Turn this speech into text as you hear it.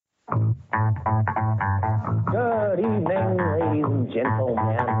Good evening, ladies and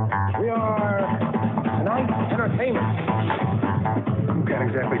gentlemen. We are tonight's entertainment. You've got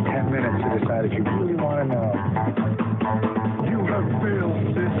exactly 10 minutes to decide if you really want to know. You have failed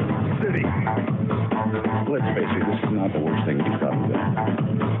this city. Let's face it, this is not the worst thing you've done today.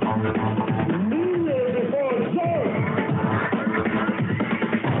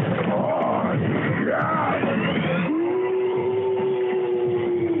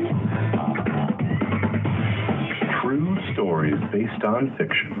 True stories based on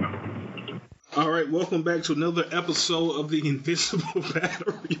fiction. All right, welcome back to another episode of the Invisible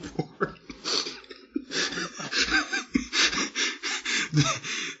Battle Report.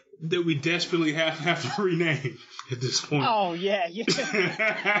 That we desperately have to rename at this point. Oh, yeah. I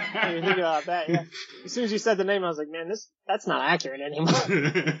didn't think about that, yeah. As soon as you said the name, I was like, man, that's not accurate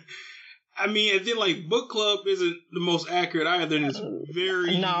anymore. I mean, and then, like, book club isn't the most accurate either, and it's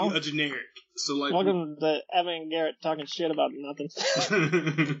very generic. So, like, welcome to Evan and Garrett talking shit about nothing.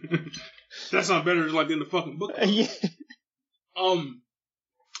 That's not better like in the fucking book club. Yeah.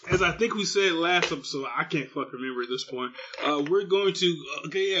 As I think we said last episode, I can't fucking remember at this point. We're going to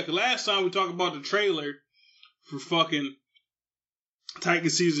last time we talked about the trailer for fucking Titan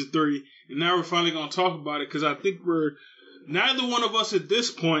Season 3, and now we're finally going to talk about it because I think neither one of us at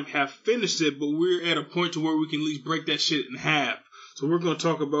this point have finished it, but we're at a point to where we can at least break that shit in half. So we're going to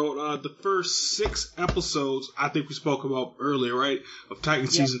talk about the first 6 episodes I think we spoke about earlier, right, of Titan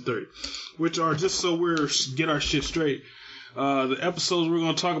Season 3, which are, just so we're get our shit straight, the episodes we're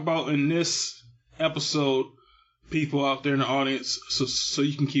going to talk about in this episode, people out there in the audience, so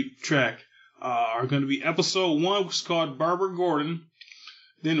you can keep track, are going to be episode 1, which is called Barbara Gordon,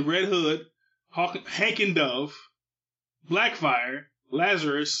 then Red Hood, Hank and Dove, Blackfire,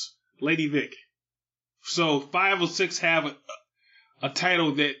 Lazarus, Lady Vic. So 5 or 6 have a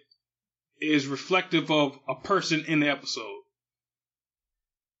title that is reflective of a person in the episode.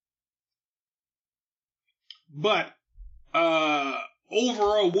 But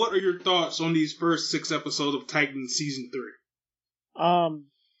overall, what are your thoughts on these first 6 episodes of Titan Season 3?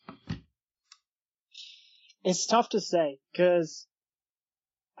 It's tough to say, because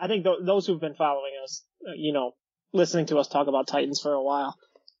I think those who've been following us, listening to us talk about Titans for a while,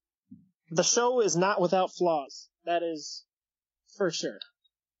 the show is not without flaws. That is for sure.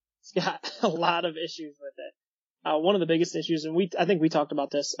 It's got a lot of issues with it. One of the biggest issues, and I think we talked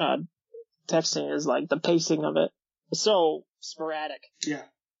about this, texting, is like the pacing of it. It's so sporadic. Yeah.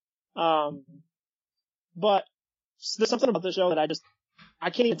 But there's something about the show that I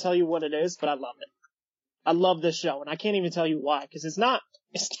can't even tell you what it is, but I love it. I love this show, and I can't even tell you why, because it's not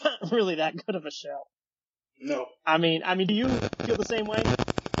really that good of a show. No. I mean, do you feel the same way?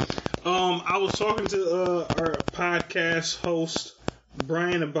 I was talking to our podcast host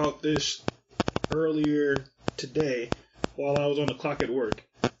Brian about this earlier today while I was on the clock at work.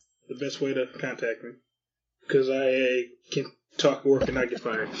 The best way to contact me, because I can talk at work and not get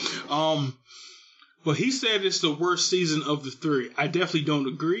fired. But he said it's the worst season of the 3. I definitely don't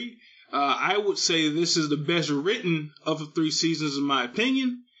agree. I would say this is the best written of the 3 seasons, in my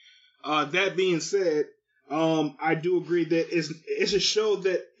opinion. That being said, I do agree that it's a show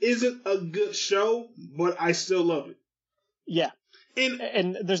that isn't a good show, but I still love it. Yeah.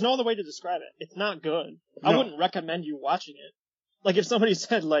 And there's no other way to describe it. It's not good. No. I wouldn't recommend you watching it. Like, if somebody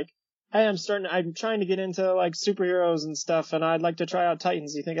said, like, hey, I'm trying to get into, like, superheroes and stuff, and I'd like to try out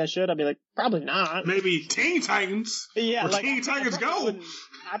Titans. Do you think I should? I'd be like, probably not. Maybe Teen Titans. Yeah, or Teen Titans Go.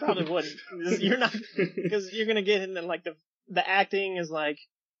 I probably wouldn't. You're not, because you're gonna get into, like, the acting is, like,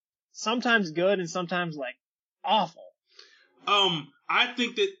 sometimes good and sometimes, like, awful. I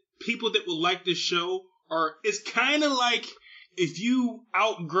think that people that will like this show it's kind of like if you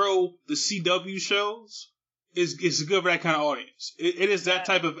outgrow the CW shows, it's good for that kind of audience. It is that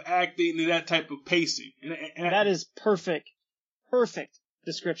type of acting and that type of pacing. And that is perfect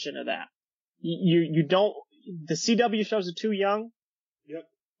description of that. You don't, the CW shows are too young. Yep.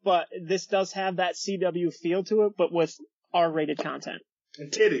 But this does have that CW feel to it, but with R-rated content.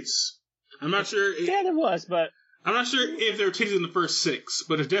 And titties. I'm not sure. Yeah, there was, but I'm not sure if there were titties in the first 6,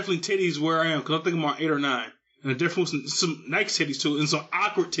 but there's definitely titties where I am, because I think I'm on 8 or 9. And there definitely was some nice titties too, and some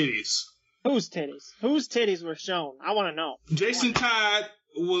awkward titties. Whose titties? Whose titties were shown? I want to know. Jason Todd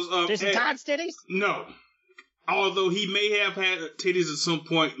was... Jason Todd's titties? No. Although he may have had titties at some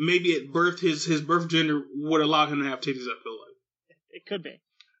point, maybe at birth, his birth gender would allow him to have titties, I feel like. It could be.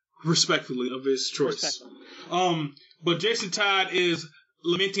 Respectfully, of his choice. But Jason Todd is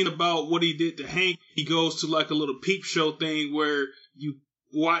lamenting about what he did to Hank. He goes to like a little peep show thing where you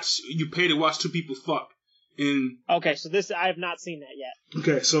pay to watch 2 people fuck. And okay, so this, I have not seen that yet.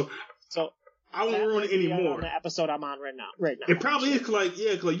 Okay, so I won't ruin it anymore. On the episode I'm on right now. It probably is, cause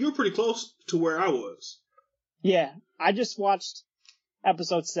you were pretty close to where I was. Yeah, I just watched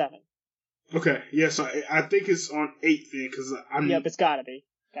episode 7. Okay, yeah, so I think it's on 8 then, because I'm... Yep, it's gotta be.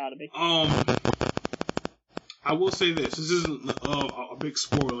 I will say this. This isn't a big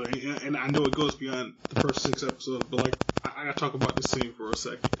spoiler, and I know it goes beyond the first 6 episodes, but, like, I gotta talk about this scene for a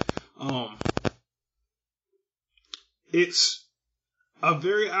second. It's a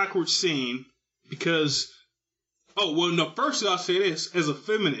very awkward scene, because... first I'll say this. As a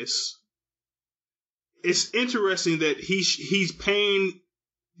feminist, it's interesting that he's paying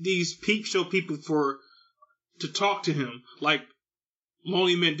these peep show people to talk to him, like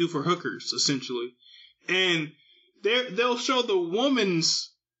lonely men do for hookers, essentially. And they'll show the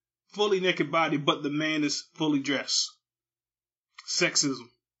woman's fully naked body, but the man is fully dressed. Sexism.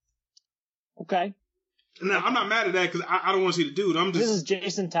 Okay. Now, I'm not mad at that because I don't want to see the dude. This is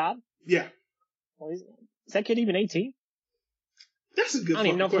Jason Todd? Yeah. Well, is that kid even 18? That's a good question. I don't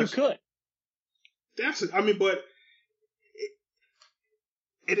even know if you could. But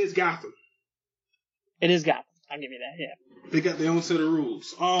it is Gotham. It is Gotham. I'll give you that, yeah. They got their own set of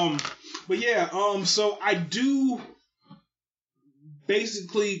rules. But yeah, so I do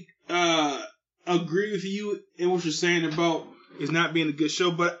basically agree with you in what you're saying about it not being a good show,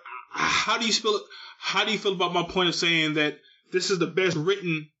 but how do you feel about my point of saying that this is the best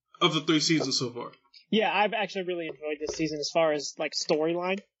written of the 3 seasons so far? Yeah, I've actually really enjoyed this season as far as like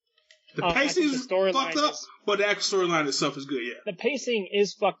storyline. The pacing is fucked up, but the actual storyline itself is good, yeah. The pacing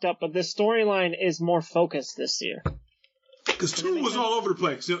is fucked up, but the storyline is more focused this year. Because 2 was all over the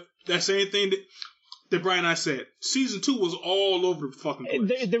place. You know, that same thing that Brian and I said. Season 2 was all over the fucking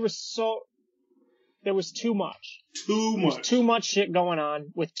place. There was too much. Too much. There was too much shit going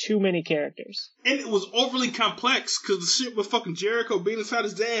on with too many characters. And it was overly complex because the shit with fucking Jericho being inside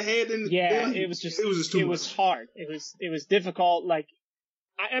his dad's head. And it was just too much. It was hard. It was difficult. Like,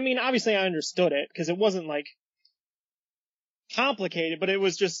 I mean, obviously I understood it because it wasn't like complicated, but it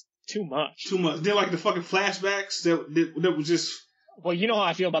was just too much. Too much. They're like the fucking flashbacks that was just. Well, you know how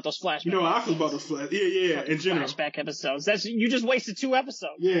I feel about those flashbacks. You know how I feel about those flashbacks. Yeah. In general, flashback episodes. You just wasted 2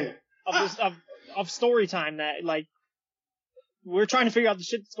 episodes. Yeah. Of story time that like we're trying to figure out the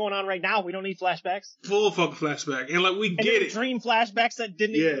shit that's going on right now. We don't need flashbacks. Full fucking flashback, and like we get it. Dream flashbacks that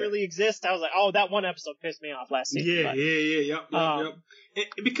didn't even really exist. I was like, oh, that one episode pissed me off last season. Yep.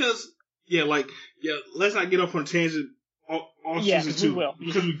 Because let's not get off on a tangent. On season 2, we will.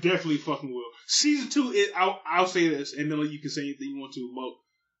 Because we definitely fucking will. Season 2, I'll say this, and then you can say anything you want to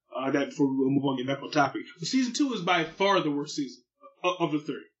about that before we move on and get back on topic. But season 2 is by far the worst season of the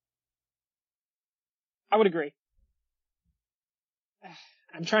 3. I would agree.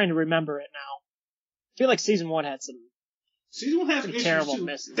 I'm trying to remember it now. I feel like season 1 had some. Season 1 has some terrible too.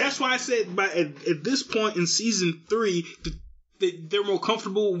 misses. That's why I said at this point in season 3, they're more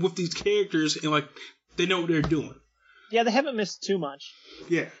comfortable with these characters and like they know what they're doing. Yeah, they haven't missed too much.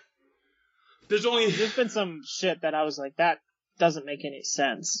 Yeah. There's been some shit that I was like, that doesn't make any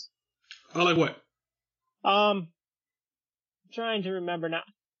sense. Oh, like what? I'm trying to remember now.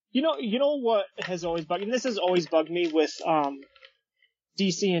 You know what has always bugged me? And this has always bugged me with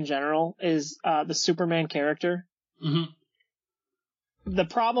DC in general is the Superman character. Mm-hmm. The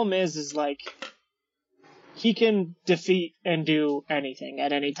problem is like he can defeat and do anything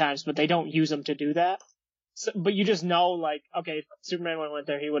at any times, but they don't use him to do that. So, but you just know, like, okay, if Superman went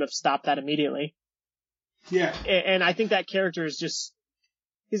there, he would have stopped that immediately. Yeah. And I think that character is just,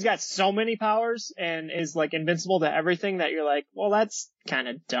 he's got so many powers and is like invincible to everything that you're like, well, that's kind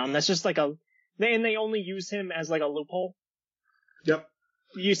of dumb. That's just like and they only use him as like a loophole. Yep.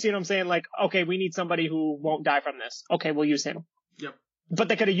 You see what I'm saying? Like, okay, we need somebody who won't die from this. Okay, we'll use him. Yep. But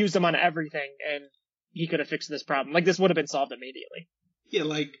they could have used him on everything and he could have fixed this problem. Like, this would have been solved immediately. Yeah,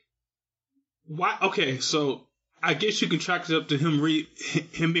 like, why? Okay, so I guess you can track it up to him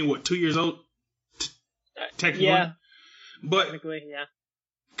being, what, 2 years old? Technically. Yeah. But technically, yeah.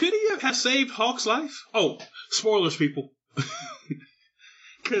 Could he have saved Hawk's life? Oh, spoilers, people.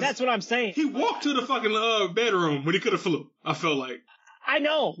 That's what I'm saying. He walked to the fucking bedroom when he could have flew, I felt like. I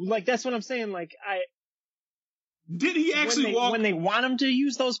know. Like, that's what I'm saying. Like, Did he actually walk? When they want him to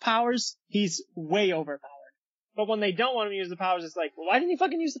use those powers, he's way overpowered. But when they don't want him to use the powers, it's like, well, why didn't he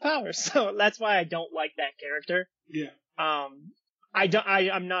fucking use the powers? So that's why I don't like that character. Yeah.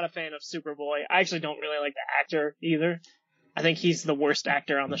 I'm not a fan of Superboy. I actually don't really like the actor either. I think he's the worst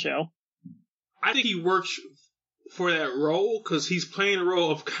actor on the show. I think he works for that role because he's playing a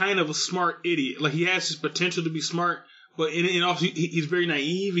role of kind of a smart idiot. Like, he has his potential to be smart, But and also he's very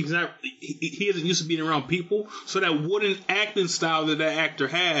naive. He isn't used to being around people, so that wooden acting style that actor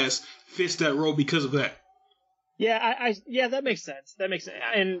has fits that role because of that. Yeah, yeah, that makes sense. That makes sense.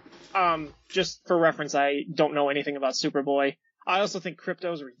 And just for reference, I don't know anything about Superboy. I also think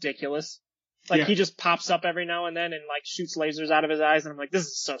Krypto's ridiculous. Like, he just pops up every now and then and, like, shoots lasers out of his eyes, and I'm like, this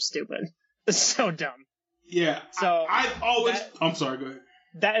is so stupid. It's so dumb. Yeah. So I've always... I'm sorry, go ahead.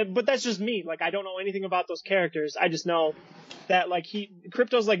 But that's just me. Like, I don't know anything about those characters. I just know that, like,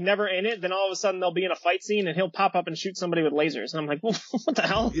 Krypto's, like, never in it. Then all of a sudden they'll be in a fight scene and he'll pop up and shoot somebody with lasers. And I'm like, well, what the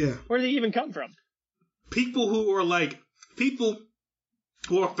hell? Yeah. Where did he even come from? People who are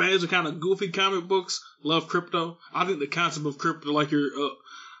fans of kind of goofy comic books love Krypto. I think the concept of Krypto, like you're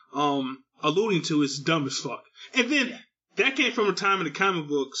alluding to, is dumb as fuck. And then that came from a time in the comic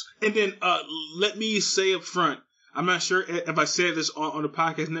books. And then let me say up front, I'm not sure if I said this on the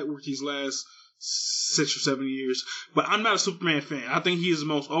podcast network these last 6 or 7 years, but I'm not a Superman fan. I think he is the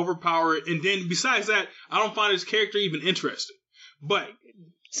most overpowered. And then besides that, I don't find his character even interesting. But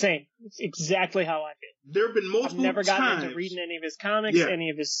same. It's exactly how I feel. There have been multiple times. I've never gotten into reading any of his comics, any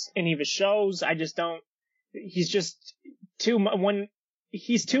of his shows. I just don't. He's just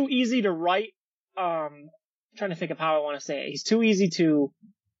he's too easy to write. I'm trying to think of how I want to say it. He's too easy to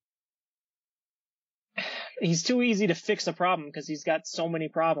fix a problem because he's got so many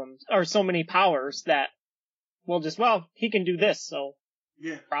problems or so many powers that he can do this, so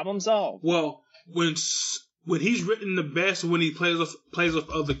problem solved. Well, when he's written the best, when he plays off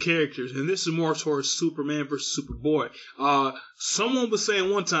other characters, and this is more towards Superman versus Superboy. Someone was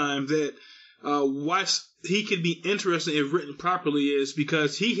saying one time that why he could be interesting if written properly is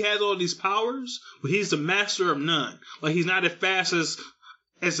because he has all these powers, but he's the master of none. Like, he's not as fast as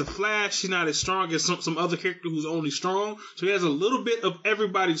the Flash, he's not as strong as some other character who's only strong. So he has a little bit of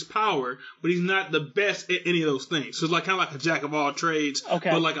everybody's power, but he's not the best at any of those things. So it's like kind of like a jack of all trades,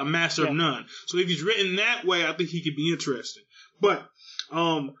 but like a master of none. So if he's written that way, I think he could be interesting. But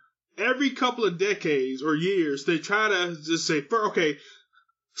every couple of decades or years, they try to just say, okay,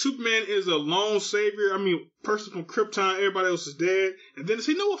 Superman is a lone savior. I mean, person from Krypton, everybody else is dead. And then they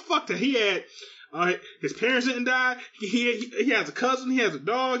say, no, well, fuck that. He had... his parents didn't die. He has a cousin. He has a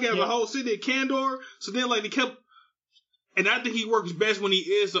dog. He has a whole city of Kandor. So then, like, they kept... And I think he works best when he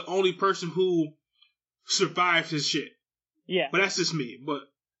is the only person who survives his shit. Yeah. But that's just me. But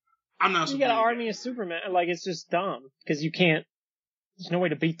I'm not... You got an army of Superman. Like, it's just dumb. Because you can't... There's no way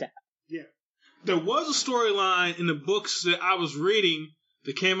to beat that. Yeah. There was a storyline in the books that I was reading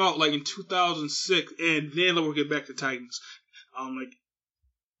that came out, like, in 2006. And then we'll get back to Titans.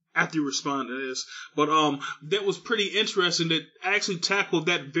 After you respond to this. But that was pretty interesting that actually tackled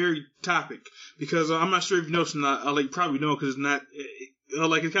that very topic. Because I'm not sure if you know, you probably know because it's not,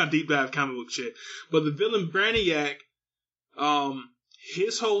 it's kind of deep dive comic book shit. But the villain Brainiac,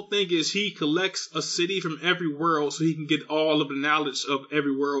 his whole thing is he collects a city from every world so he can get all of the knowledge of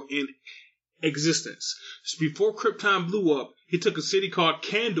every world in existence. So before Krypton blew up, he took a city called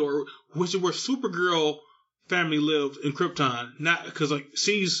Kandor, which is where Supergirl family lived in Krypton, not because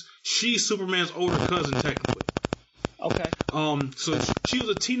she's Superman's older cousin technically. Okay. So she was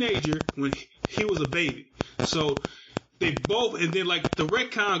a teenager when he was a baby. So they both, and then like the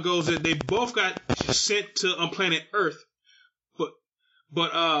retcon goes that they both got sent to planet Earth,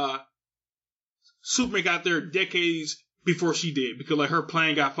 but Superman got there decades before she did because like her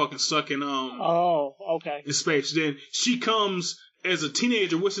plane got fucking stuck in in space. Then she comes as a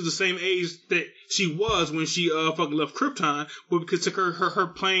teenager, which is the same age that she was when she fucking left Krypton, but because it took her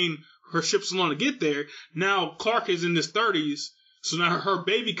plane, her ship so long to get there. Now Clark is in his 30s, so now her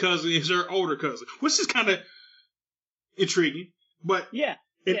baby cousin is her older cousin, which is kind of intriguing. But in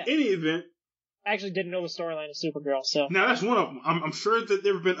any event, I actually didn't know the storyline of Supergirl. So now that's one of them. I'm sure that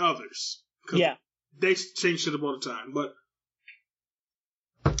there have been others. Yeah, they change shit up all the time. But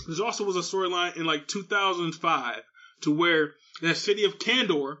there also was a storyline in like 2005 to where that city of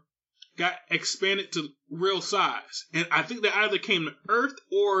Kandor got expanded to real size. And I think they either came to Earth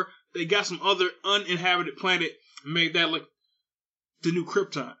or they got some other uninhabited planet and made that like the new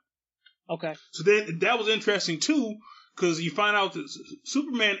Krypton. Okay. So then that was interesting too, because you find out that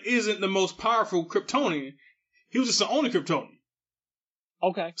Superman isn't the most powerful Kryptonian. He was just the only Kryptonian.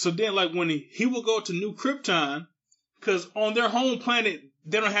 Okay. So then like when he will go to New Krypton, because on their home planet,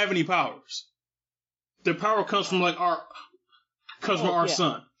 they don't have any powers. Their power comes from like our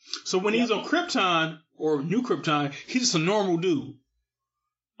sun. So when he's on Krypton or New Krypton, he's just a normal dude.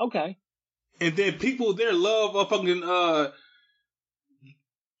 Okay. And then people there love fucking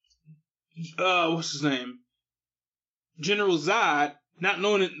what's his name? General Zod, not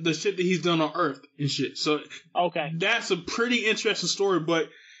knowing the shit that he's done on Earth and shit. So Okay. that's a pretty interesting story, but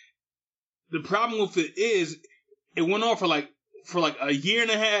the problem with it is it went on for like a year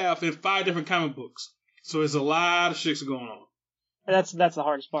and a half in 5 different comic books. So there's a lot of shit going on. That's the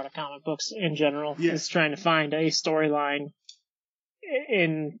hardest part of comic books in general. Yeah. Is trying to find a storyline.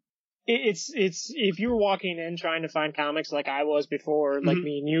 It's if you're walking in trying to find comics like I was before, like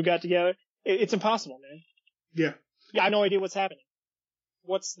me and you got together, it's impossible, man. Yeah. Yeah, I have no idea what's happening.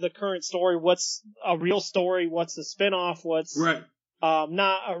 What's the current story? What's a real story? What's the spin-off? What's Right.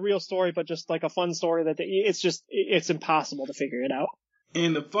 not a real story, but just like a fun story it's impossible to figure it out.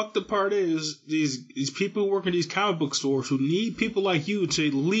 And the fucked up part is these people who work in these comic book stores who need people like you to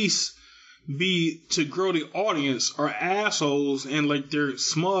at least to grow the audience are assholes and like they're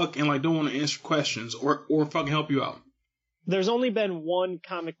smug and like don't want to answer questions or fucking help you out. There's only been one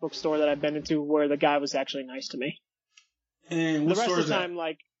comic book store that I've been into where the guy was actually nice to me. And The what rest store of is the that? time,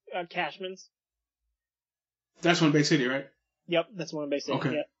 like Cashman's. That's one in Bay City, right? Yep, that's one basically.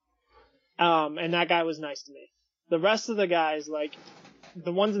 Okay. Yep. And that guy was nice to me. The rest of the guys, like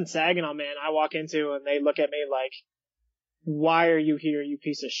the ones in Saginaw, man, I walk into and they look at me like, "Why are you here, you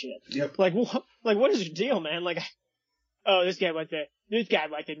piece of shit?" Yep. Like, what is your deal, man? Like, oh, this guy wants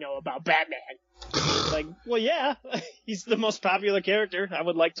to know about Batman. Like, well, yeah, he's the most popular character. I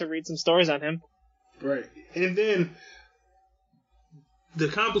would like to read some stories on him. Right. And then the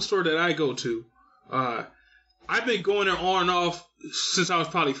comic book store that I go to, I've been going there on and off since I was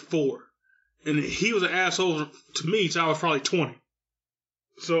probably 4. And he was an asshole to me till I was probably 20.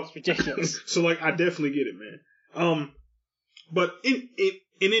 So It's ridiculous. so like I definitely get it, man. But in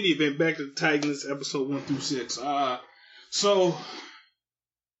any event, back to the Titans episode 1 through 6. So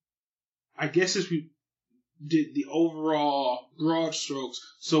I guess if we did the overall broad strokes.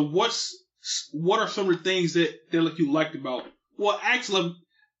 So what are some of the things that like you liked about? Well, actually,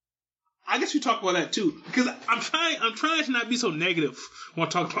 I guess we talk about that too because I'm trying to not be so negative when I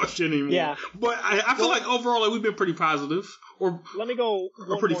talk about shit anymore. Yeah. But I feel like overall like, we've been pretty positive. Or Let me go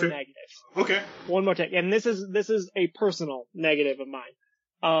one pretty more fair. negative. Okay. One more take, and this is a personal negative of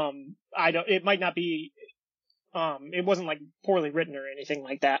mine. It might not be, it wasn't like poorly written or anything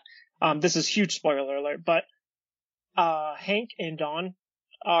like that. This is huge spoiler alert, but, Hank and Dawn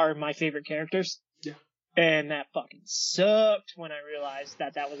are my favorite characters. Yeah. And that fucking sucked when I realized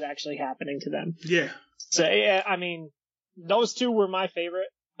that was actually happening to them. Yeah. So, yeah, I mean, those two were my favorite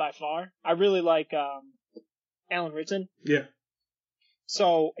by far. I really like, Alan Ritson. Yeah.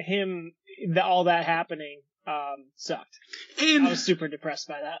 So all that happening, sucked. And I was super depressed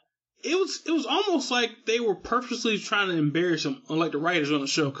by that. it was almost like they were purposely trying to embarrass him, unlike the writers on the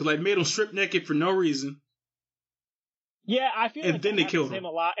show, because like made him strip naked for no reason. Yeah, I feel And like then that they killed happens to him. him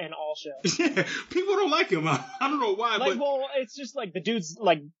a lot in all shows. Yeah, people don't like him. I don't know why, Like, but well, it's just like the dude's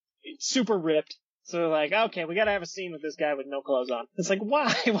like super ripped. So they're like, okay, we gotta have a scene with this guy with no clothes on. It's like,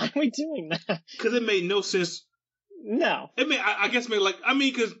 why? Why are we doing that? because it made no sense. No. It made, I guess, made like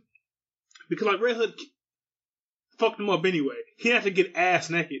because like Red Hood fucked him up anyway. He had to get ass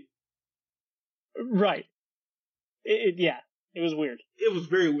naked. Right. Yeah, it was weird. It was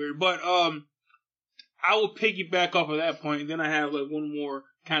very weird, but I will piggyback off of that point, and then I have like one more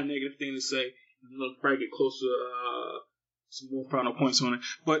kind of negative thing to say. And we'll probably get close to some more final points on it.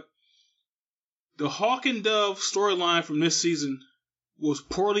 But the Hawk and Dove storyline from this season was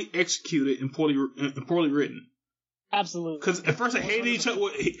poorly executed and poorly written. Absolutely. Because at first I hated each other.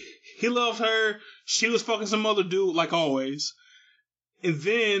 He loved her. She was fucking some other dude, like always. And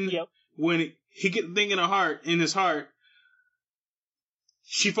then when he get the thing in his heart,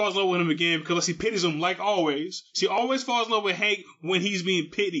 she falls in love with him again because he pities him like always. She always falls in love with Hank when he's being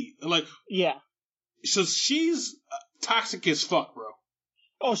pitied. Like, yeah. So she's toxic as fuck, bro.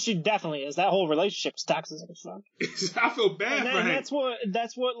 Oh, she definitely is. That whole relationship's toxic as fuck. I feel bad for Hank.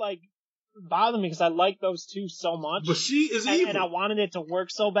 That's what like bothered me because I like those two so much. But she is evil. And I wanted it to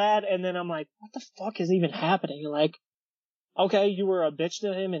work so bad, and then I'm like, what the fuck is even happening? Like, okay, you were a bitch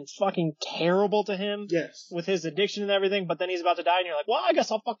to him and fucking terrible to him. Yes. With his addiction and everything, but then he's about to die, and you're like, well, I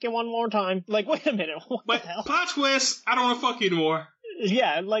guess I'll fuck you one more time. Like, wait a minute. What but the hell? plot twist, I don't want to fuck you anymore.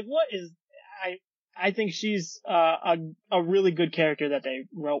 Yeah, like, what is... I think she's a really good character that they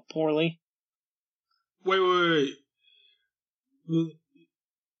wrote poorly. Wait.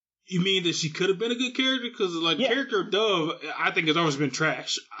 You mean that she could have been a good character? Because, like, the character of Dove, I think has always been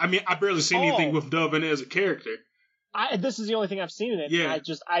trash. I mean, I barely seen anything with Dove in it as a character. This is the only thing I've seen in it. Yeah.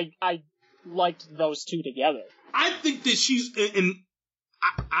 I liked those two together. I think that she's... And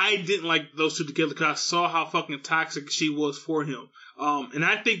I didn't like those two together because I saw how fucking toxic she was for him. And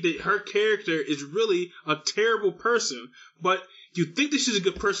I think that her character is really a terrible person, but you think that she's a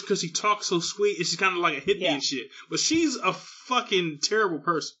good person because she talks so sweet and she's kind of like a hippie and shit. But she's a fucking terrible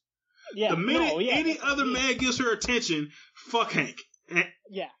person. Yeah, the minute any other man gives her attention, fuck Hank.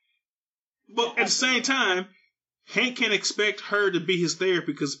 Yeah. But at the same time, Hank can't expect her to be his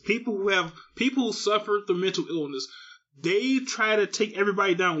therapy because people who suffer through mental illness, they try to take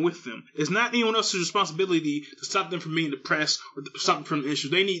everybody down with them. It's not anyone else's responsibility to stop them from being depressed or to stop them from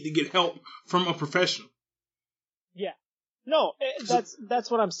issues. They need to get help from a professional. Yeah. No, that's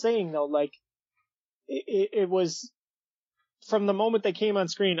what I'm saying though. Like, it was from the moment they came on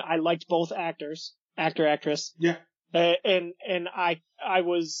screen, I liked both actors, actor, actress. Yeah. And I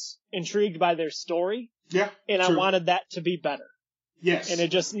was intrigued by their story. Yeah. And true. I wanted that to be better. Yes. And it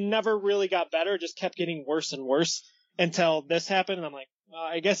just never really got better. It just kept getting worse and worse until this happened. And I'm like, well,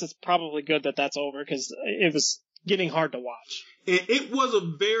 I guess it's probably good that that's over because it was getting hard to watch. And it was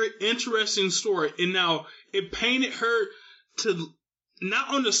a very interesting story. And now it painted her to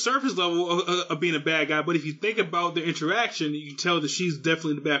not on the surface level of being a bad guy, but if you think about their interaction, you can tell that she's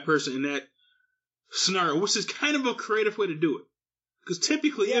definitely the bad person in that scenario, which is kind of a creative way to do it. Because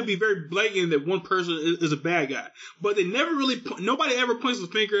typically it would be very blatant that one person is a bad guy. But they never really, nobody ever points the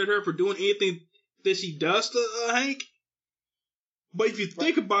finger at her for doing anything that she does to Hank. But if you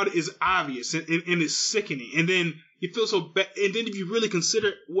think about it, it's obvious and it's sickening. And then you feel so bad. And then if you really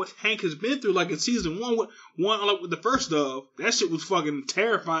consider what Hank has been through, like in season one, like with the first Dove, that shit was fucking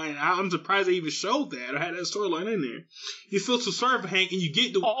terrifying. I'm surprised they even showed that. I had that storyline in there. You feel so sorry for Hank and you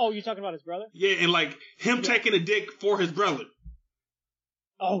get the... Oh, you're talking about his brother? Yeah, and like him taking a dick for his brother.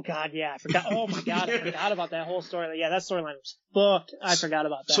 Oh, God, yeah, I forgot. Oh, my God, I forgot about that whole storyline. Yeah, that storyline was fucked. I forgot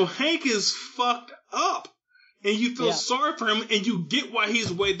about that. So Hank is fucked up. And you feel sorry for him, and you get why he's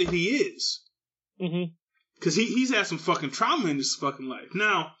the way that he is. Mm-hmm. Because he's had some fucking trauma in his fucking life.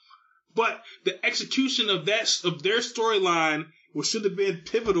 Now, but the execution of their storyline, which should have been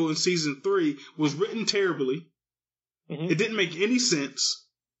pivotal in season 3, was written terribly. Mm-hmm. It didn't make any sense.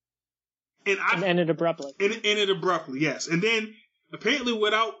 And ended abruptly. And it ended abruptly, yes. And then, apparently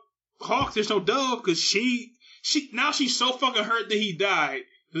without Hawk, there's no Dove, because she's so fucking hurt that he died.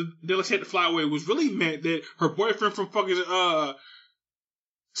 They had to fly away, which really meant that her boyfriend from fucking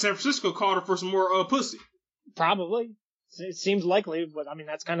San Francisco called her for some more pussy. Probably. It seems likely, but I mean,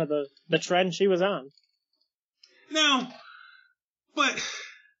 that's kind of the trend she was on. Now, but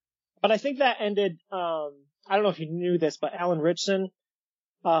I think that ended, I don't know if you knew this, but Alan Ritchson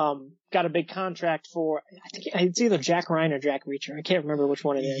got a big contract for, I think it's either Jack Ryan or Jack Reacher. I can't remember which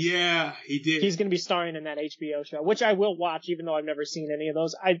one it is. Yeah, he did. He's going to be starring in that HBO show, which I will watch, even though I've never seen any of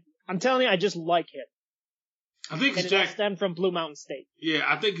those. I'm telling you, I just like him. I think it's Jack. It stemmed from Blue Mountain State. Yeah,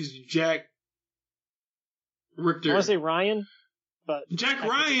 I think it's Jack Richter. I want to say Ryan, but Jack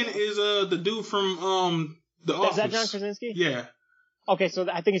Ryan is the dude from The Office. Is that John Krasinski? Yeah. Okay, so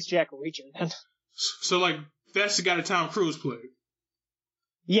I think it's Jack Reacher then. So like that's the guy that Tom Cruise played.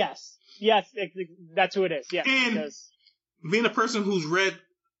 Yes, that's who it is. Yes, and because being a person who's read,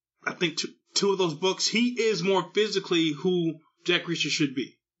 I think two of those books, he is more physically who Jack Reacher should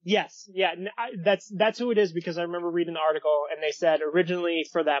be. Yes, yeah, that's who it is because I remember reading the article and they said originally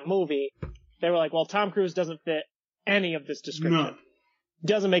for that movie they were like, well, Tom Cruise doesn't fit any of this description. No.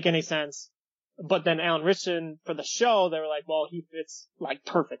 Doesn't make any sense. But then Alan Ritchson for the show, they were like, well, he fits like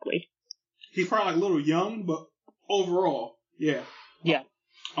perfectly. He's probably like a little young, but overall, yeah. Yeah.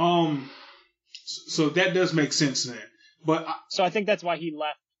 So that does make sense then. But so I think that's why he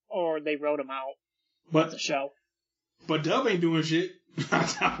left, or they wrote him out. Of the show. But Dove ain't doing shit.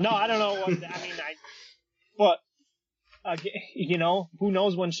 No, I don't know. But you know, who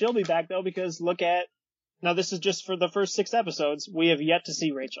knows when she'll be back though? Because look at now. This is just for the first 6 episodes. We have yet to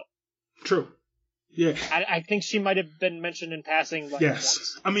see Rachel. True. Yeah. I think she might have been mentioned in passing. Like, yes.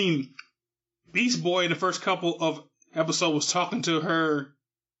 Once. I mean, Beast Boy in the first couple of episodes was talking to her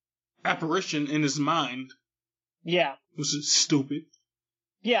apparition in his mind. Yeah. Which is stupid.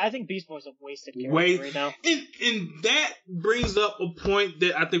 Yeah, I think Beast Boy's a wasted character right now. And that brings up a point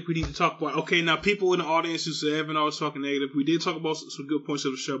that I think we need to talk about. Okay, now people in the audience who say Evan always talking negative, we did talk about some good points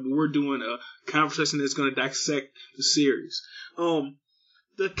of the show, but we're doing a conversation that's going to dissect the series.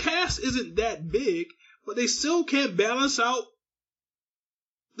 The cast isn't that big, but they still can't balance out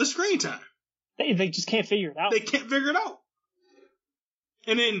the screen time. They just can't figure it out. They can't figure it out.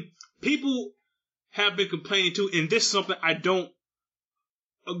 And then people have been complaining too, and this is something I don't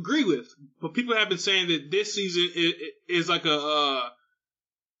agree with, but people have been saying that this season is like a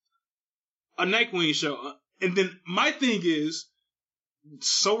Nightwing show. And then my thing is,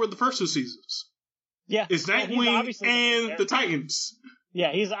 so were the first 2 seasons. Yeah. It's Well, he's Nightwing obviously the main and the character. Titans.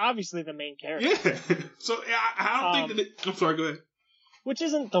 Yeah, he's obviously the main character. Yeah. So I don't think that. I'm sorry. Go ahead. Which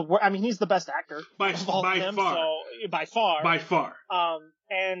isn't the worst. I mean, he's the best actor By of all of them, far. so by far. By far.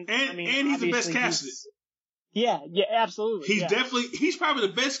 And And I mean, he's the best obviously casted. Yeah, absolutely. He's yeah. he's probably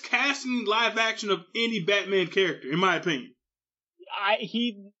the best casting live action of any Batman character, in my opinion.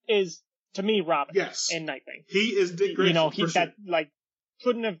 He is, to me, Robin. Yes. In Nightwing. He is Dick Grayson. You know, he for sure. that like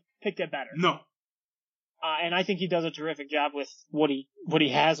couldn't have picked it better. No. And I think he does a terrific job with what he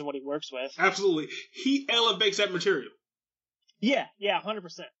has and what he works with. Absolutely. He elevates that material. Yeah, 100%.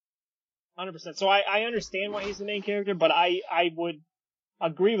 100%. So I understand why he's the main character, but I would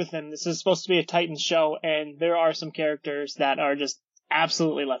agree with him. This is supposed to be a Titans show, and there are some characters that are just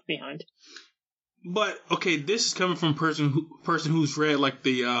absolutely left behind. But okay, this is coming from a person who's read like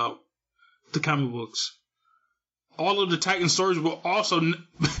the comic books. All of the Titan stories were also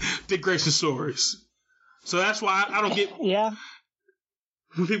Dick Grayson stories. So that's why I don't get Yeah.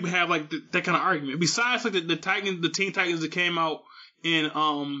 when people have like that kind of argument. Besides like the Teen Titans that came out in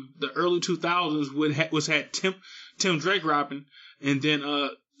the early 2000s had Tim Drake Robin, and then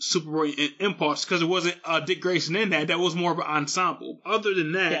Superboy and Impulse, because it wasn't Dick Grayson in that. That was more of an ensemble. Other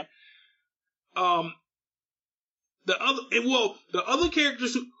than that, the other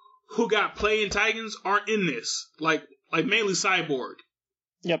characters who got play in Titans aren't in this. Like mainly Cyborg.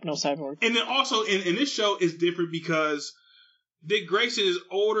 Yep, no Cyborg. And then also in this show is different because Dick Grayson is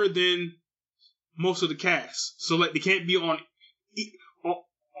older than most of the cast, so like they can't be on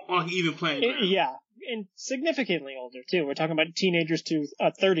even playing ground. Yeah, and significantly older too. We're talking about teenagers to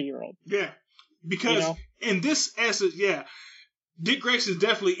a 30-year-old. Yeah, because in this essence, Dick Grayson is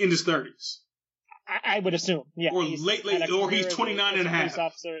definitely in his 30s. I would assume, yeah. Or or he's 29 and a half.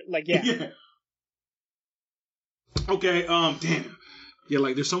 Officer, like, yeah. Okay, damn. Yeah,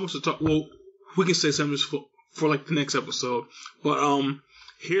 like there's so much to talk. Well, we can say something for like the next episode. But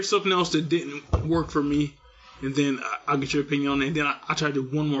here's something else that didn't work for me, and then I'll get your opinion on it. And then I'll try to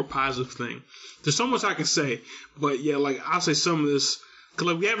do one more positive thing. There's so much I can say, but yeah, like I'll say some of this because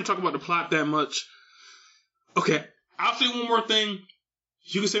like we haven't talked about the plot that much. Okay, I'll say one more thing.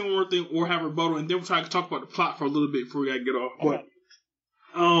 You can say one more thing or have a rebuttal, and then we'll try to talk about the plot for a little bit before we gotta get off. But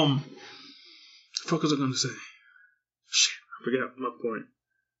fuck was I gonna say? Shit, I forgot my point.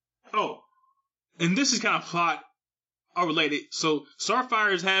 Oh, and this is kind of plot related. So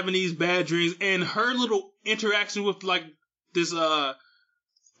Starfire is having these bad dreams, and her little interaction with like this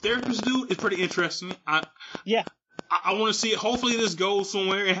therapist dude is pretty interesting. I want to see it. Hopefully this goes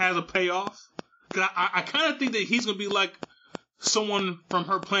somewhere and has a payoff. Cause I kind of think that he's gonna be like someone from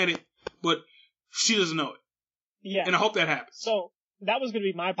her planet, but she doesn't know it. Yeah, and I hope that happens. So that was going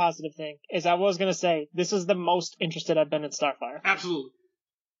to be my positive thing. Is I was going to say this is the most interested I've been in Starfire. Absolutely.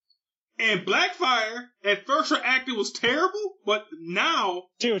 And Blackfire, at first her acting was terrible, but now...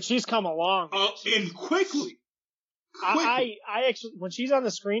 Dude, she's come along. And quickly. I actually, when she's on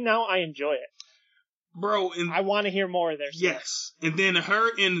the screen now, I enjoy it. Bro, and... I want to hear more of their stuff. Yes. And then her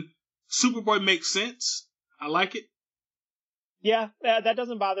in Superboy makes sense. I like it. Yeah, that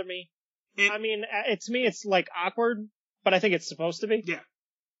doesn't bother me. And, I mean, to me, it's like awkward, but I think it's supposed to be. Yeah.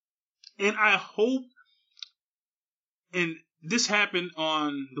 And I hope... And... This happened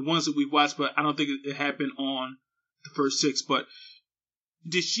on the ones that we watched, but I don't think it happened on the first 6. But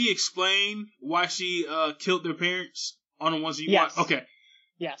did she explain why she killed their parents on the ones that you watched? Okay.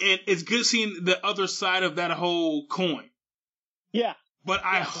 Yes. And it's good seeing the other side of that whole coin. Yeah. But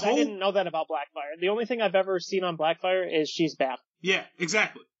I hope... I didn't know that about Blackfire. The only thing I've ever seen on Blackfire is she's bad. Yeah,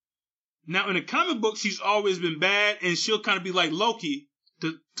 exactly. Now, in the comic book, she's always been bad, and she'll kind of be like Loki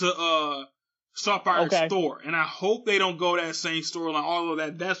to Starfire's Thor, and I hope they don't go that same storyline.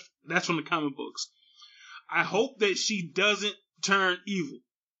 Although that's from the comic books. I hope that she doesn't turn evil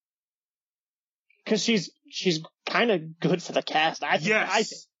because she's kind of good for the cast. I think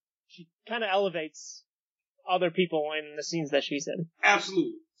she kind of elevates other people in the scenes that she's in.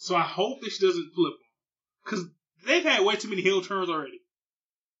 Absolutely. So I hope that she doesn't flip because they've had way too many heel turns already.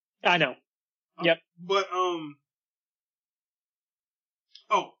 I know. Yep. But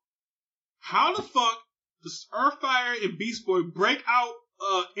how the fuck does Earthfire and Beast Boy break out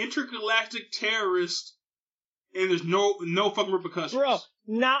intergalactic terrorists and there's no fucking repercussions? Bro,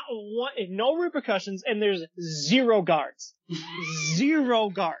 no repercussions, and there's 0 guards. 0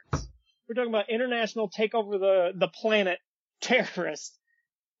 guards. We're talking about international take over the planet terrorists,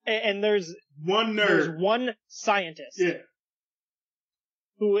 and there's one nerd. There's one scientist. Yeah.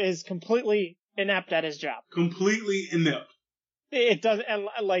 Who is completely inept at his job. Completely inept. It doesn't,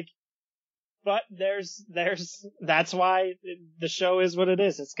 like, But that's why the show is what it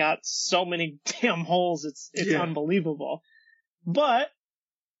is. It's got so many damn holes. It's unbelievable. But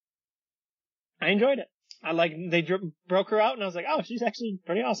I enjoyed it. They broke her out, and I was like, oh, she's actually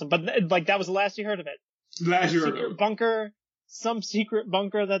pretty awesome. But that was the last you heard of it. Some secret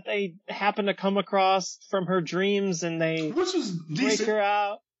bunker that they happen to come across from her dreams, and they break her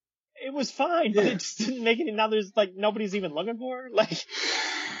out. It was fine, but it just didn't make any. Now there's nobody's even looking for her.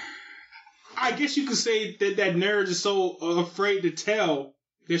 I guess you could say that nerd is so afraid to tell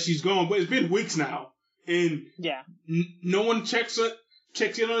that she's gone, but it's been weeks now, and no one checks in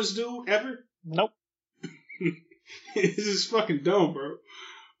on this dude ever. Nope. This is fucking dumb, bro.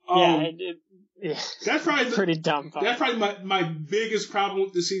 That's probably pretty dumb. That's probably my biggest problem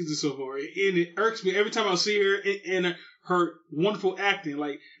with the season so far, and it irks me every time I see her and her wonderful acting.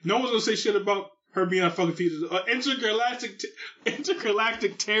 No one's gonna say shit about her being a fucking fetus,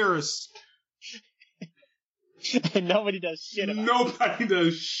 intergalactic terrorist. And nobody does shit about Nobody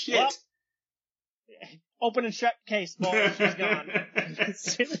does shit. Well, open and shut case, boy. She's gone.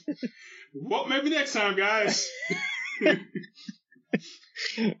 Well, maybe next time, guys.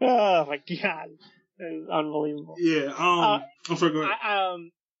 Oh my god, it's unbelievable. Yeah. I'm sorry. Go ahead.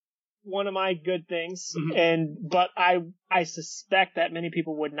 One of my good things, but I suspect that many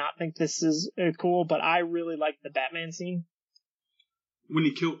people would not think this is cool, but I really like the Batman scene when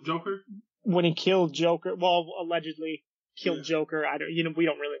he killed Joker. When he killed Joker, well, allegedly killed Joker. We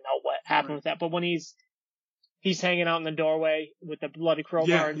don't really know what happened with that, but when he's hanging out in the doorway with the bloody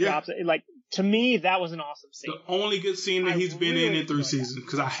crowbar and drops it. To me, that was an awesome scene. The only good scene that he's been in 3 seasons,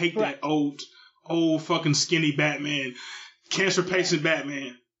 because I hate that old fucking skinny Batman, cancer patient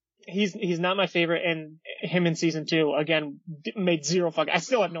Batman. He's not my favorite, and him in season 2 again made zero fucking. I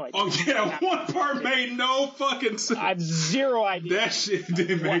still have no idea. Oh yeah, one part made no fucking sense. I have zero idea. That shit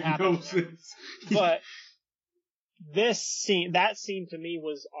didn't make no sense. But that scene to me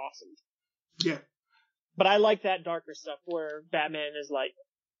was awesome. Yeah. But I like that darker stuff where Batman is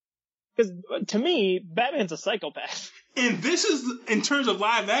because to me, Batman's a psychopath. And this is, in terms of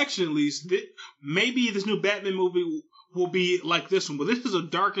live action at least, maybe this new Batman movie will be like this one, but this is the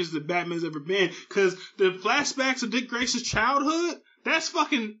darkest that Batman's ever been, because the flashbacks of Dick Grayson's childhood, that's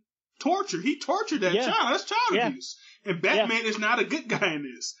fucking torture. He tortured that child. That's child abuse. And Batman is not a good guy in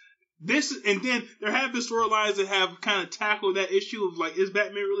this. And then there have been storylines that have kind of tackled that issue of is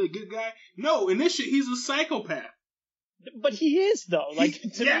Batman really a good guy? No, in this shit, he's a psychopath. But he is, though.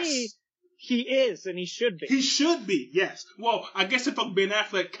 To me, he is, and he should be. He should be, yes. Well, I guess if Ben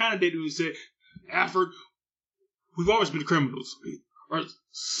Affleck kind of did when he said, Alfred, we've always been criminals. Or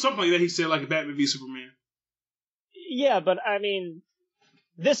something like that he said, like a Batman v Superman. Yeah, but I mean,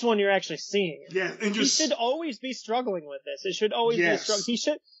 this one you're actually seeing. Yeah, and he should always be struggling with this. It should always be a struggle. He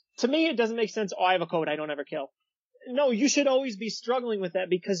should. To me, it doesn't make sense. Oh, I have a code. I don't ever kill. No, you should always be struggling with that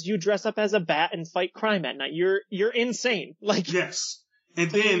because you dress up as a bat and fight crime at night. You're insane. Yes.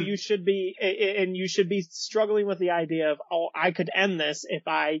 And then you should be struggling with the idea of, oh, I could end this if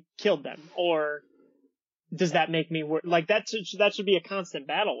I killed them, or does that make me work? That should be a constant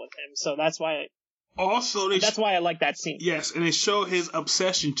battle with him. So that's why. That's why I like that scene. Yes, and it showed his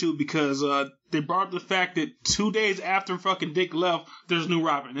obsession too, because they brought up the fact that 2 days after fucking Dick left, there's new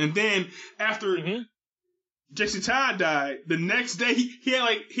Robin, and then after Jesse Todd died, the next day he had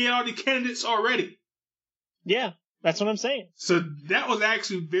all the candidates already. Yeah, that's what I'm saying. So that was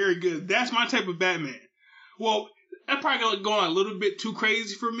actually very good. That's my type of Batman. Well, that's probably going a little bit too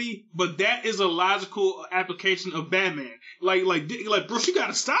crazy for me, but that is a logical application of Batman. Bro, you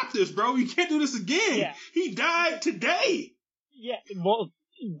gotta stop this, bro. You can't do this again. Yeah. He died today. Yeah, well,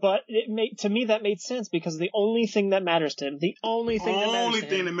 but to me that made sense because the only thing that matters to him, that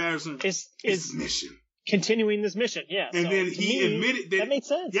matters to him is mission. Continuing this mission, yeah. And then he admitted that made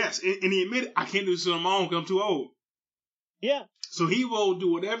sense. Yes, and he admitted, I can't do this on my own because I'm too old. Yeah. So he will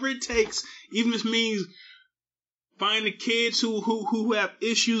do whatever it takes, even if it means find the kids who have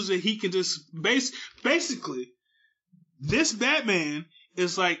issues that he can just basically. This Batman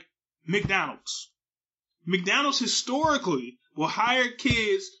is like McDonald's. McDonald's historically will hire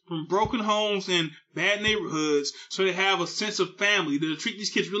kids from broken homes and bad neighborhoods so they have a sense of family. They'll treat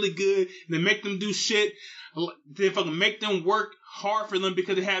these kids really good and they make them do shit. They fucking make them work hard for them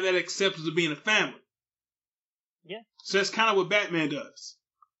because they have that acceptance of being a family. Yeah. So that's kind of what Batman does.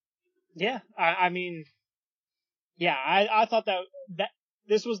 Yeah. I thought that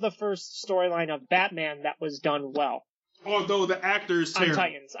this was the first storyline of Batman that was done well. Although the actor is terrible.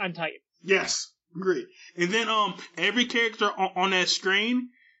 On Titans. Yes, agree. And then every character on that screen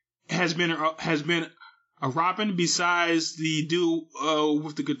has been a Robin besides the dude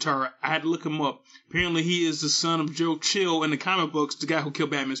with the guitar. I had to look him up. Apparently, he is the son of Joe Chill in the comic books, the guy who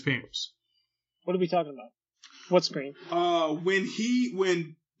killed Batman's parents. What are we talking about? What screen?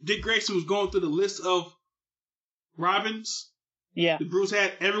 When Dick Grayson was going through the list of Robins, Yeah. Bruce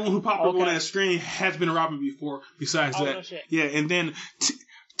had everyone who popped up on that screen has been a Robin before. Besides that, no shit. yeah, and then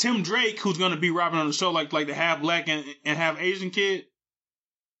Tim Drake, who's going to be Robin on the show, like the half black and half Asian kid.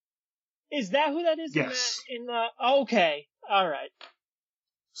 Is that who that is? Yes. Okay. All right.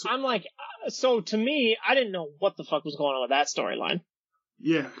 So, I'm like, so to me, I didn't know what the fuck was going on with that storyline.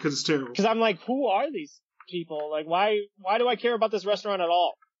 Yeah, because it's terrible. Because I'm like, who are these people? Like, why do I care about this restaurant at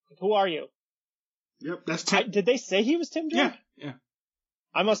all? Like, who are you? Yep, that's Tim. Did they say he was Tim Drake? Yeah.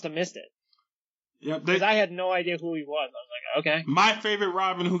 I must have missed it. Yep. Because I had no idea who he was. I was like, okay. My favorite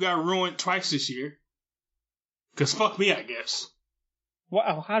Robin who got ruined twice this year. Because fuck me, I guess.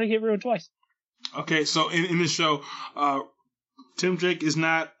 Wow, how did he get ruined twice? Okay, so in this show, Tim Drake is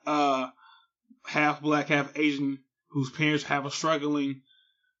not half black, half Asian, whose parents have a struggling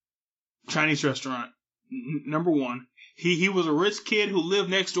Chinese restaurant. Number one, he was a rich kid who lived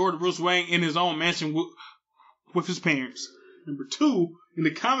next door to Bruce Wayne in his own mansion with his parents. Number two, in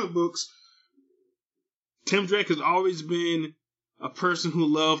the comic books, Tim Drake has always been a person who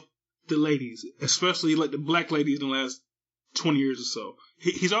loved the ladies, especially like the black ladies in the last 20 years or so.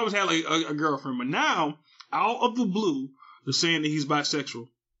 He's always had like a girlfriend, but now, out of the blue, they're saying that he's bisexual.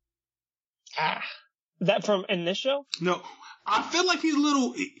 That from in this show? No, I feel like he's a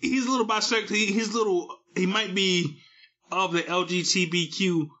little bisexual. He might be of the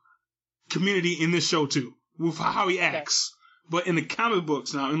LGBTQ community in this show too, with how he acts. But in the comic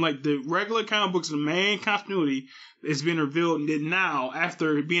books now, in like the regular comic books, the main continuity, it's been revealed that now,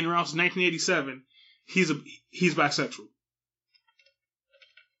 after being around since 1987, he's bisexual.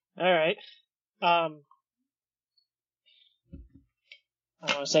 All right. I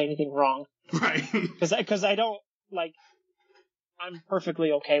don't want to say anything wrong. Right. Because I don't, like, I'm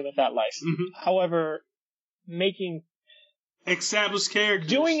perfectly okay with that life. Mm-hmm. However, making... established characters.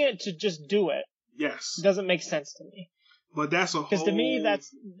 Doing it to just do it. Yes. Doesn't make sense to me. But that's a whole... Because to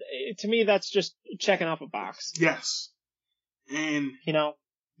me, that's just checking off a box. Yes. And... You know?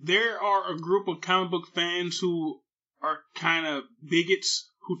 There are a group of comic book fans who are kind of bigots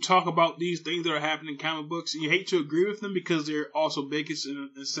who talk about these things that are happening in comic books, and you hate to agree with them because they're also bigots and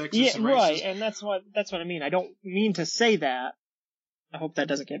sexist and racist. Right, and that's what I mean. I don't mean to say that. I hope that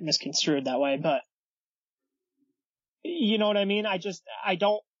doesn't get misconstrued that way, but you know what I mean? I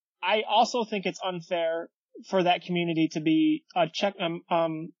also think it's unfair for that community to be a check mark.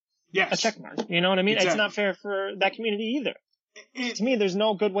 You know what I mean? Exactly. It's not fair for that community either. To me, there's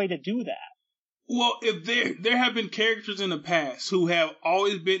no good way to do that. Well, if there have been characters in the past who have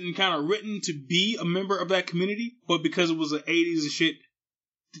always been kind of written to be a member of that community, but because it was the 80s and shit,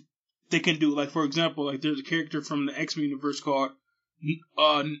 they can do it. Like, for example, like there's a character from the X-Men universe called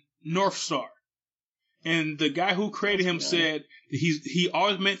North Star. And the guy who created him said that he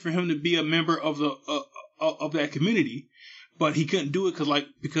always meant for him to be a member of the of that community, but he couldn't do it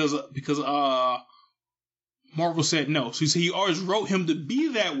because Marvel said no. So he always wrote him to be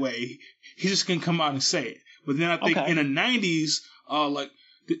that way. He just couldn't come out and say it. But then I think in the 90s,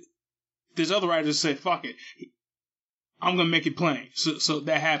 there's other writers that said, fuck it. I'm going to make it plain. So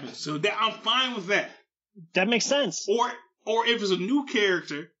that happens. So I'm fine with that. That makes sense. Or if it's a new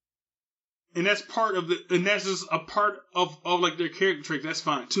character, and that's just a part of like their character trait, that's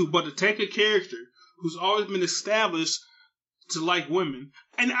fine too. But to take a character who's always been established to like women,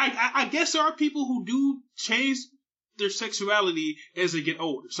 and I guess there are people who do change their sexuality as they get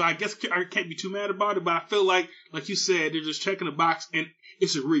older. So I guess I can't be too mad about it, but I feel like you said, they're just checking the box and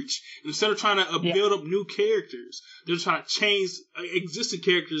it's a reach. Instead of trying to build up new characters, they're trying to change existing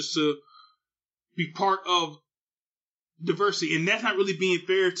characters to be part of diversity. And that's not really being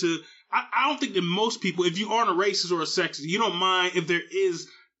fair to... I don't think that most people, if you aren't a racist or a sexist, you don't mind if there is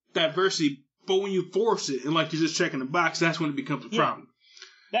diversity, but when you force it and like you're just checking the box, that's when it becomes a problem.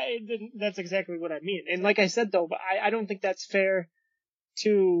 That's exactly what I mean. And like I said, though, I don't think that's fair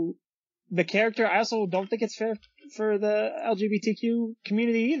to the character. I also don't think it's fair for the LGBTQ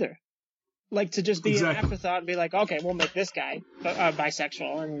community either. Like, to just be an afterthought and be like, okay, we'll make this guy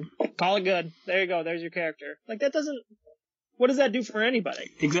bisexual and call it good. There you go. There's your character. Like, that doesn't... What does that do for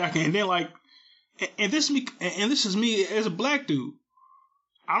anybody? Exactly. And then, like... And this is me as a black dude.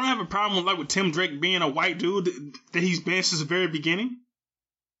 I don't have a problem with Tim Drake being a white dude that he's been since the very beginning.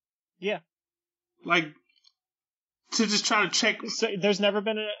 Yeah. Like, to just try to check... So there's never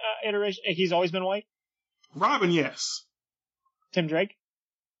been an iteration... He's always been white? Robin, yes. Tim Drake?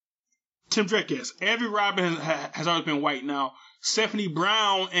 Tim Drake, yes. Every Robin has always been white. Now, Stephanie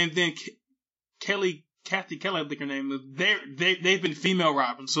Brown and then Kathy Kelly, I think her name is. They've been female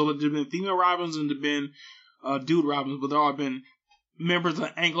Robins. So there've been female Robins and there've been dude Robins, but they've all been members of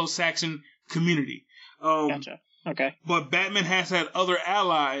the Anglo-Saxon community. Gotcha. Okay. But Batman has had other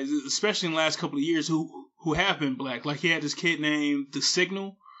allies, especially in the last couple of years, who have been black. Like he had this kid named The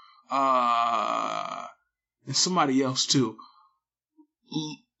Signal, and somebody else too.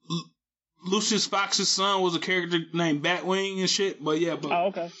 Lucius Fox's son was a character named Batwing and shit. But yeah, oh,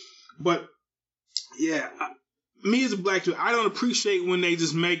 okay. But yeah, me as a black dude, I don't appreciate when they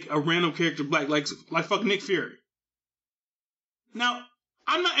just make a random character black, like fucking Nick Fury. Now,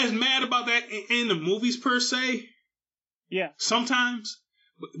 I'm not as mad about that in the movies per se. Yeah. Sometimes,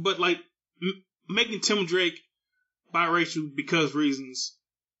 but like making Tim Drake biracial because reasons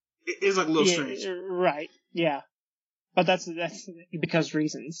is like a little strange. Right. Yeah. But that's because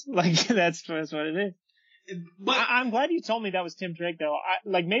reasons. Like that's what it is. But I'm glad you told me that was Tim Drake, though.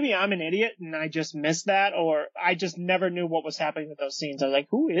 Maybe I'm an idiot and I just missed that, or I just never knew what was happening with those scenes. I was like,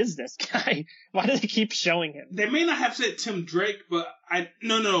 who is this guy? Why do they keep showing him? They may not have said Tim Drake, but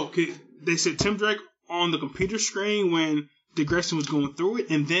no. Okay. They said Tim Drake on the computer screen when Dick Grayson was going through it,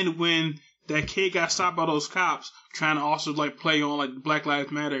 and then when that kid got stopped by those cops trying to also like play on like Black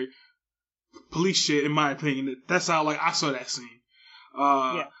Lives Matter police shit. In my opinion, that's how like I saw that scene.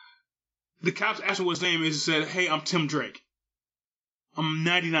 Yeah. The cops asked him what his name is and said, "Hey, I'm Tim Drake." I'm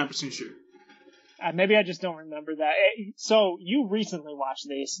 99% sure. Maybe I just don't remember that. So you recently watched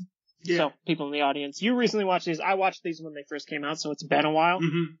these. Yeah. So people in the audience, you recently watched these. I watched these when they first came out, so it's been a while.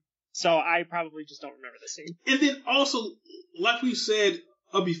 Mm-hmm. So I probably just don't remember the scene. And then also, like we said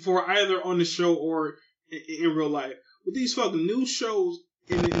before, either on the show or in real life, with these fucking news shows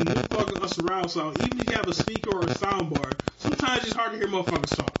and the new fucking surround sound, even if you have a speaker or a sound bar, sometimes it's hard to hear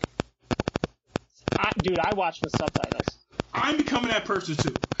motherfuckers talk. Dude, I watch with subtitles. I'm becoming that person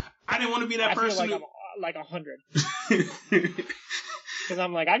too. I didn't want to be that person. I feel like I'm like 100. Because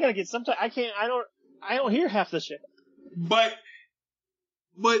I'm like, I gotta get subtitles. I don't hear half the shit. But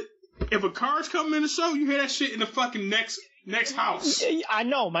if a car's coming in the show, you hear that shit in the fucking next house. I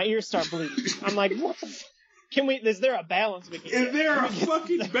know, my ears start bleeding. I'm like, what the is there a balance we can get? Is there a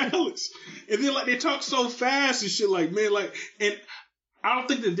fucking balance? And then like they talk so fast and shit, like man, like, and I don't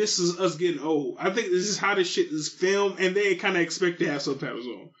think that this is us getting old. I think this is how this shit is filmed, and they kind of expect to have subtitles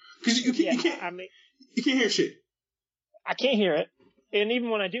on because you can't. I mean, you can't hear shit. I can't hear it, and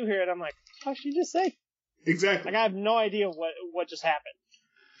even when I do hear it, I'm like, "What did she just say?" Exactly. Like I have no idea what just happened.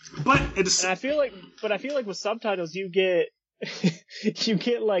 But I feel like with subtitles you get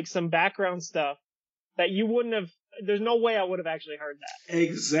like some background stuff that you wouldn't have. There's no way I would have actually heard that.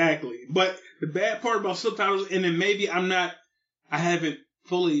 Exactly. But the bad part about subtitles, and then maybe I haven't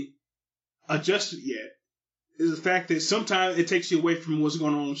fully adjusted yet, is the fact that sometimes it takes you away from what's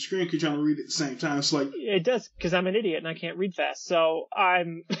going on the screen because you're trying to read at the same time. It's like it does, because I'm an idiot and I can't read fast. So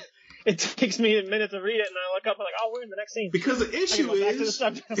it takes me a minute to read it, and I look up and I'm like, oh, we're in the next scene. Because the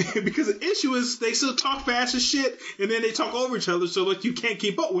issue is they still talk fast as shit, and then they talk over each other, so like you can't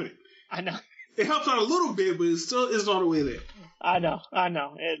keep up with it. I know. It helps out a little bit, but it still isn't all the way there. I know.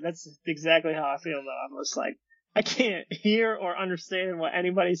 That's exactly how I feel, though. I'm just like, I can't hear or understand what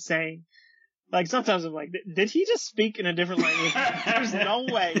anybody's saying. Like, sometimes I'm like, did he just speak in a different language? There's no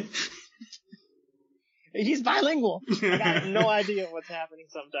way. He's bilingual. Like, I have no idea what's happening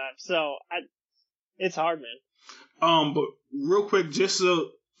sometimes. So, it's hard, man. But real quick, just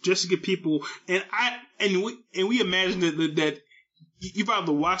to get people, and we imagine that you've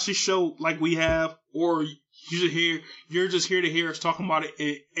either watched the show like we have, or you're just here to hear us talking about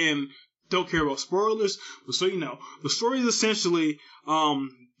it and don't care about spoilers. But so you know, the story is essentially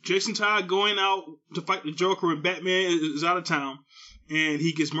Jason Todd going out to fight the Joker when Batman is out of town, and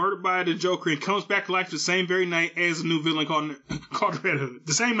he gets murdered by the Joker and comes back to life the same very night as a new villain called Red Hood.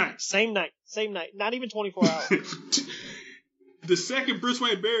 The same night. Same night. Not even 24 hours. The second Bruce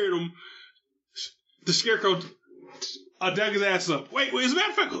Wayne buried him, the Scarecrow dug his ass up. Wait, as a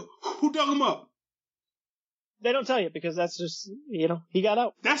matter of fact, who dug him up? They don't tell you, because that's just, he got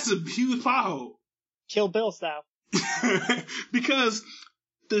out. That's a huge plot hole. Kill Bill style. Because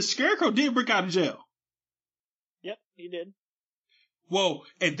the Scarecrow did break out of jail. Yep, he did. Well,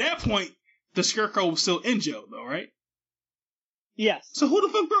 at that point, the Scarecrow was still in jail, though, right? Yes. So who the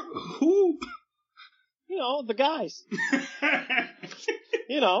fuck broke? Who? The guys.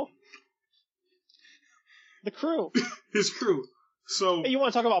 The crew. His crew. So you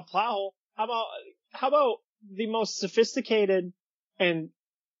want to talk about plot hole? How about the most sophisticated and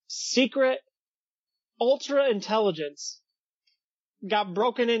secret ultra intelligence got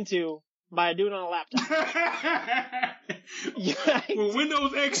broken into by a dude on a laptop. With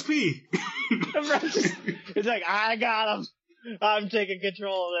Windows XP. It's like, I got him. I'm taking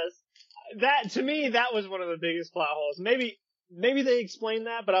control of this. That, to me, that was one of the biggest plot holes. Maybe they explained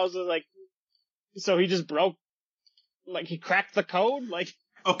that, but I was just like, so he just broke, like, he cracked the code? Like.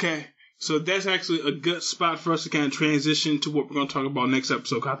 Okay, so that's actually a good spot for us to kind of transition to what we're going to talk about next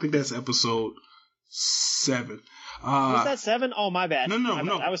episode. I think that's episode 7. Was that 7? Oh, my bad.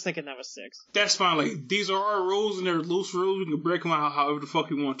 No. I was thinking that was 6. That's fine. Like, these are our rules, and they're loose rules. We can break them out however the fuck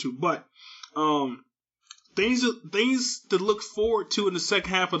we want to. But, things to look forward to in the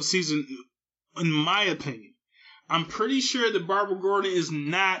second half of the season, in my opinion. I'm pretty sure that Barbara Gordon is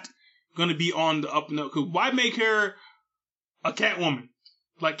not going to be on the up and up. Because why make her a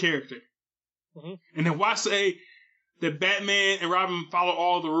Catwoman-like character? Mm-hmm. And then why say that Batman and Robin follow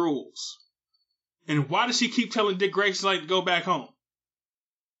all the rules? And why does she keep telling Dick Grayson, like, to go back home?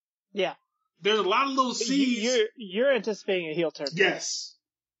 Yeah. There's a lot of little seeds. You're anticipating a heel turn. Yes.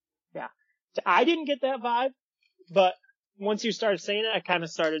 Yeah. I didn't get that vibe, but once you started saying it, I kind of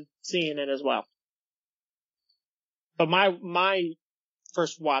started seeing it as well. But my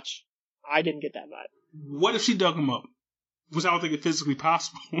first watch, I didn't get that vibe. What if she dug him up? Which I don't think is physically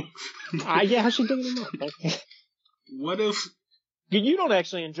possible. Yeah, she dug him up. Okay. What if... You don't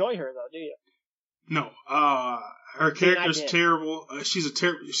actually enjoy her, though, do you? No. Her character's terrible. She's a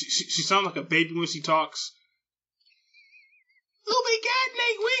terrible... She sounds like a baby when she talks. Oh my God,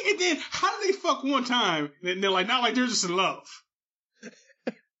 Nightwing! And then, how do they fuck one time? And they're like, not like they're just in love.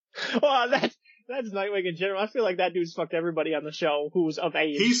 Well, that's Nightwing in general. I feel like that dude's fucked everybody on the show who's of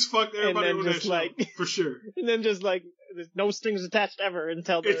age. He's fucked everybody on that show, like, for sure. And then just like, there's no strings attached ever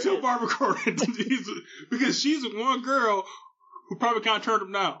until Barbara Gordon. Because she's the one girl who probably kind of turned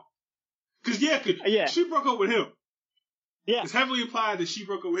him down. Because, she broke up with him. Yeah. It's heavily implied that she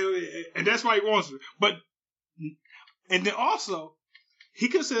broke up with him, and that's why he wants her. But, and then also, he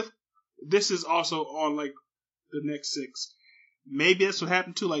could say, this is also on, like, the next 6. Maybe that's what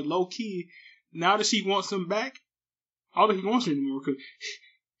happened to, like, low key. Now that she wants him back, I don't think he wants her anymore. Because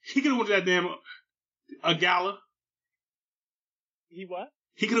he could have went to that damn a gala. He what?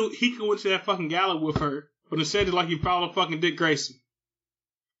 He could have went to that fucking gala with her, but instead of like he followed fucking Dick Grayson.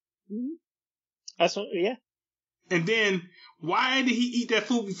 Mm-hmm. That's what, yeah. And then why did he eat that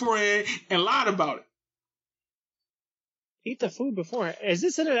food beforehand and lied about it? Eat the food beforehand? Is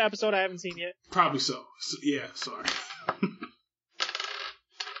this in an episode I haven't seen yet? Probably so. Yeah, sorry.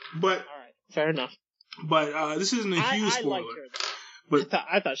 But all right, fair enough. But this isn't a huge spoiler. I liked her. But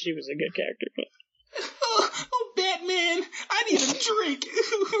I thought she was a good character. But oh, Batman! I need a drink.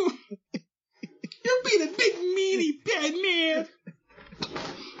 You're being a big meanie, Batman.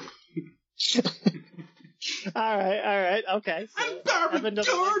 All right, okay. So I'm Barbara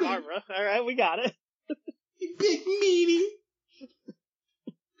Gordon. Barbara. All right, we got it. You big meanie.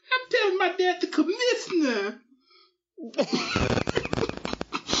 I'm telling my dad, the commissioner.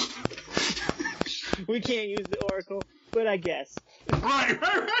 We can't use the Oracle, but I guess. Right.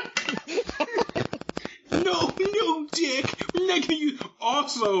 No, Dick. We're not gonna use.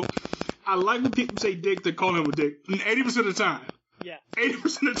 Also, I like when people say Dick, they call him a dick. 80% of the time. Yeah.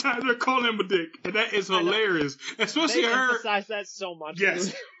 80% of the time, they're calling him a dick, and that is hilarious. Especially they her. They emphasize that so much.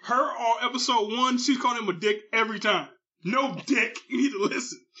 Yes. Her on episode 1, she's calling him a dick every time. No dick. You need to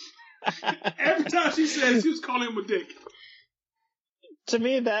listen. Every time she says she was calling him a dick. To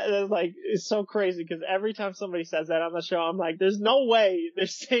me, that like is so crazy because every time somebody says that on the show, I'm like, there's no way they're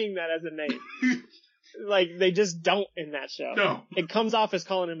saying that as a name. Like, they just don't in that show. No. It comes off as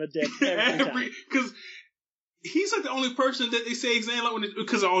calling him a dick every time. Because he's like the only person that they say his name, like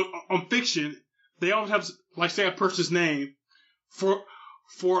because on fiction, they always have to, like, say a person's name for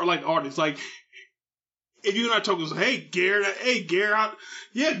like artists. Like, if you and I talk, it's like, hey, Garrett,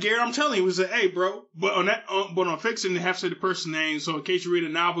 I'm telling you, we say, hey, bro. But on fiction, they have to say the person's name, so in case you read a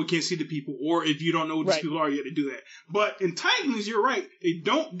novel, you can't see the people, or if you don't know who these people are, you have to do that. But in Titans, you're right, they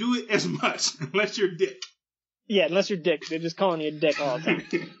don't do it as much, unless you're Dick. Yeah, unless you're Dick. They're just calling you a dick all the time.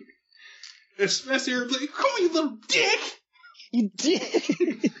 Especially, like, call me you little dick! You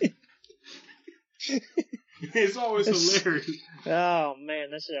dick! It's always hilarious. Oh, man,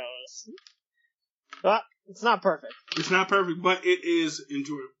 this show is... Well, it's not perfect. It's not perfect, but it is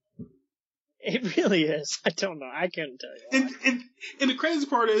enjoyable. It really is. I don't know. I couldn't tell you. And the crazy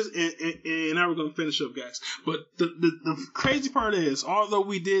part is, and now we're going to finish up, guys, but the crazy part is, although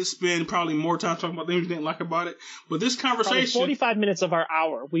we did spend probably more time talking about things we didn't like about it, but this conversation... Probably 45 minutes of our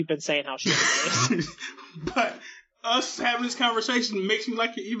hour, we've been saying how shit it is. But us having this conversation makes me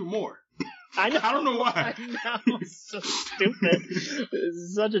like it even more. I know. I don't know why. I know. It's so stupid.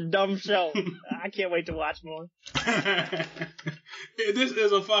 It's such a dumb show. I can't wait to watch more. This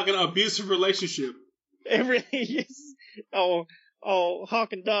is a fucking abusive relationship. It really is. Oh,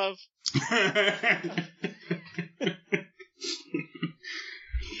 Hawk and Dove.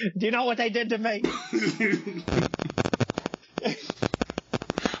 Do you know what they did to me?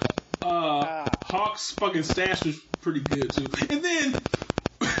 Hawk's fucking stash was pretty good too. And then,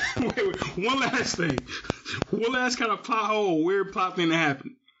 wait, one last thing. One last kind of plot hole, weird plot thing that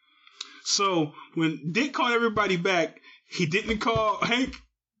happened. So, when Dick called everybody back, he didn't call Hank.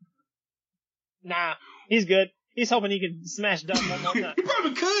 Nah, he's good. He's hoping he can smash Dove one more time. He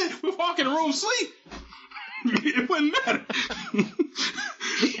probably could with Hawk in the room sleep. It wouldn't matter.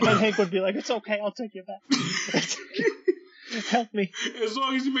 And Hank would be like, "It's okay, I'll take you back. Help me." As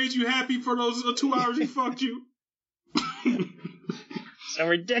long as he made you happy for those 2 hours he fucked you. So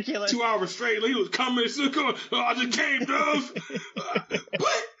ridiculous. 2 hours straight. He was coming, still going, "Oh, I just came, Dove."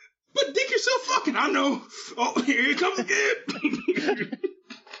 But Dick, you're so fucking. I know. Oh, here he comes again.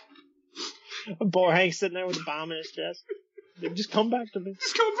 Poor Hank sitting there with a bomb in his chest. Just come back to me.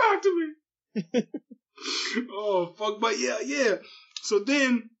 Just come back to me. Oh, fuck. But yeah. So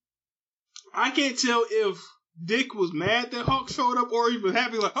then, I can't tell if Dick was mad that Hawk showed up or he was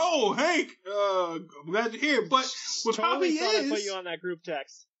happy, like, "Oh, Hank, I'm glad you're here." But with how he thought I is. put you on that group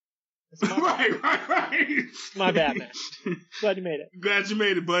text. Right. My bad, man. Glad you made it. Glad you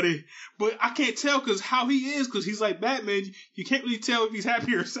made it, buddy. But I can't tell because how he is, because he's like Batman. You can't really tell if he's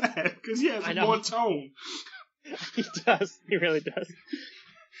happy or sad because he has one tone. He does. He really does.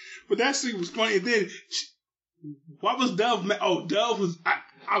 But that scene was funny. And then, why was Dove mad? Oh, Dove was.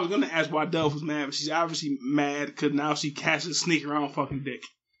 I was going to ask why Dove was mad, but she's obviously mad because now she has to sneak around fucking Dick.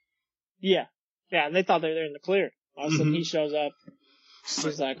 Yeah. Yeah, and they thought they were in the clear. All of a sudden he shows up.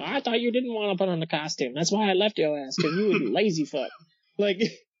 She's like, "I thought you didn't want to put on the costume. That's why I left your ass, because you were lazy fuck." Like,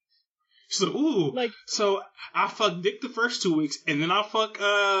 so, ooh. Like, so I fucked Dick the first 2 weeks, and then I fuck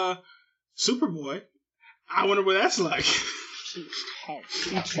Superboy. I wonder what that's like. She's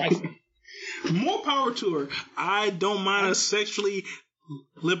trifling. More power to her. I don't mind a sexually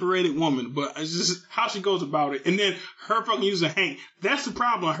liberated woman, but it's just how she goes about it. And then her fucking using Hank. That's the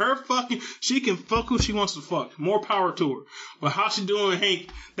problem. Her fucking, she can fuck who she wants to fuck. More power to her. But how she doing Hank,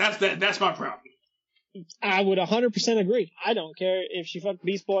 that's my problem. I would 100% agree. I don't care if she fucked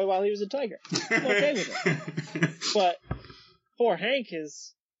Beast Boy while he was a tiger. I'm okay with it. But poor Hank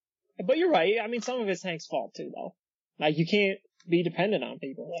is... But you're right. I mean, some of it's Hank's fault too, though. Like, you can't be dependent on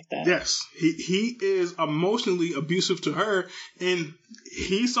people like that. Yes. He is emotionally abusive to her, and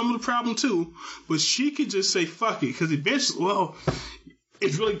he's some of the problem too. But she could just say fuck it, because eventually, well,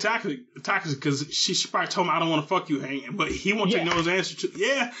 it's really toxic because she probably told him, "I don't want to fuck you, Hank," but he won't take no answer to.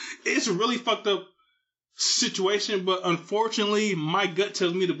 Yeah, it's a really fucked up situation, but unfortunately, my gut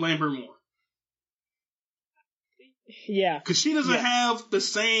tells me to blame her more. Yeah. Because she doesn't have the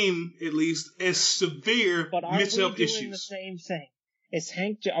same, at least, as severe mental health issues. But are we doing the same thing? Is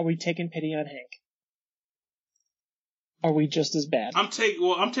Hank, are we taking pity on Hank? Are we just as bad? I'm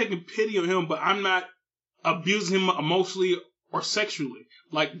taking pity on him, but I'm not abusing him emotionally or sexually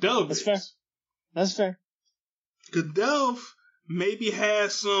like Dove is. Fair. That's fair. Because Dove maybe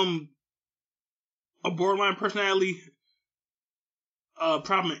has a borderline personality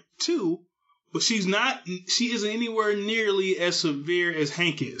problem too, but she isn't anywhere nearly as severe as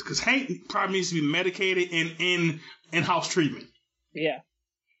Hank is. Because Hank probably needs to be medicated and in-house treatment. Yeah.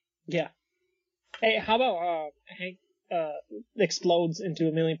 Yeah. Hey, how about Hank explodes into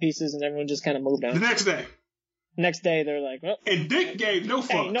a million pieces and everyone just kind of moved on? The next day. Next day, they're like, well... And Dick gave no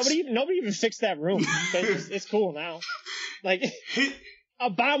fucks. Hey, nobody even fixed that room. It's cool now. Like, a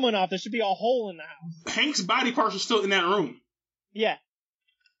bomb went off. There should be a hole in the house. Hank's body parts are still in that room. Yeah.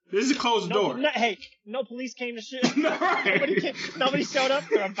 This is a closed door. Hey, no police came to shit. Nobody showed up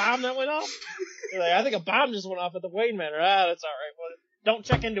for a bomb that went off. They're like, I think a bomb just went off at the Wayne Manor. That's all right. Well, don't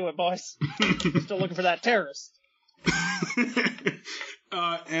check into it, boys. Still looking for that terrorist.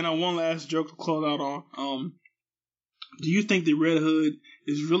 And one last joke to close out on. Do you think that Red Hood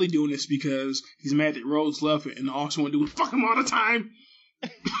is really doing this because he's mad that Rhodes left it and all she want to do is fuck him all the time?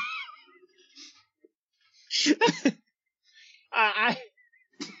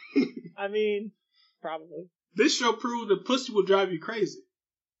 I mean, probably. This show proved that pussy will drive you crazy.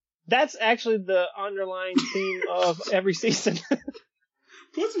 That's actually the underlying theme of every season.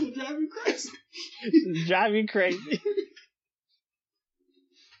 Pussy will drive you crazy. Drive you crazy.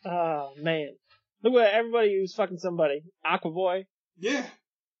 Oh, man. Look at everybody who's fucking somebody. Aquaboy. Yeah.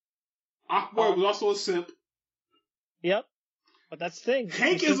 Aquaboy was also a simp. Yep. But that's the thing.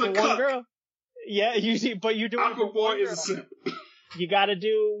 Hank is a cuck. Yeah, but you do it for Aquaboy is a Wonder. simp. You got to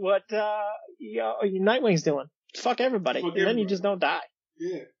do what Nightwing's doing. Fuck everybody, and then you just don't die.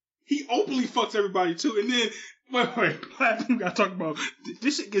 Yeah. He openly fucks everybody too, and then wait, we gotta talk about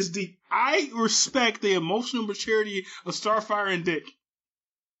this. Shit gets deep. I respect the emotional maturity of Starfire and Dick.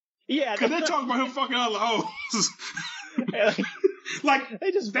 Yeah, Because they're talking about him fucking other hoes. Like,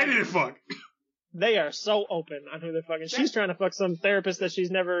 they didn't fuck. They are so open on who they're fucking. She's trying to fuck some therapist that she's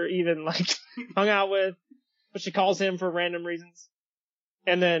never even, like, hung out with, but she calls him for random reasons.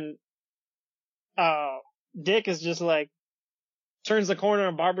 And then, Dick is just like, turns the corner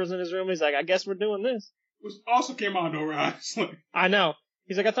and Barbara's in his room. He's like, I guess we're doing this. Which also came out of nowhere, honestly. I know.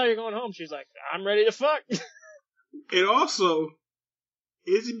 He's like, I thought you were going home. She's like, I'm ready to fuck. And also,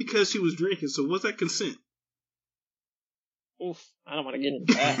 is it because she was drinking? So was that consent? Oof, I don't want to get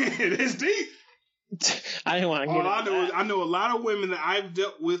into that. It is deep. I didn't want to get into that. I know a lot of women that I've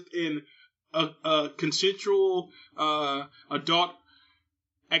dealt with in consensual adult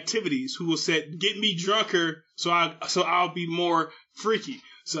activities who will say, "Get me drunker, so I'll be more freaky."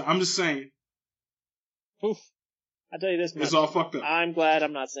 So I'm just saying. Oof. I tell you this much. It's all fucked up. I'm glad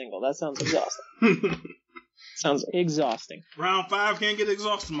I'm not single. That sounds exhausting. Sounds exhausting. Round 5 can't get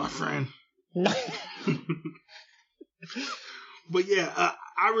exhausted, my friend. No. But yeah,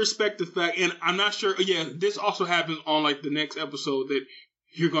 I respect the fact, and I'm not sure. Yeah, this also happens on like the next episode that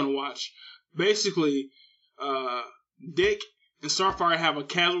you're gonna watch. Basically, Dick and Starfire have a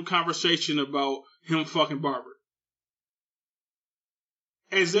casual conversation about him fucking Barbara.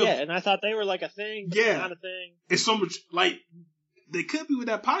 As if, Yeah, and I thought they were like a thing. But Yeah. not a thing. it's so much like they could be with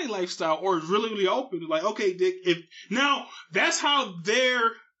that poly lifestyle, or it's really, really open. Like, okay, Dick, now that's how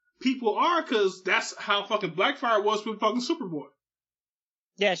their people are, because that's how fucking Blackfire was with fucking Superboy.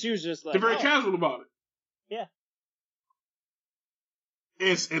 Yeah, she was just like, They're very oh, casual about it. Yeah.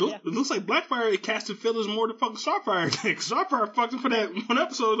 It looks like Blackfire casted feelers more than fucking Starfire did. Starfire fucked him for that one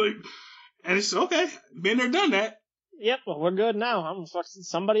episode, like, and it's okay. Been there, done that. Yep, well, we're good now. I'm gonna fuck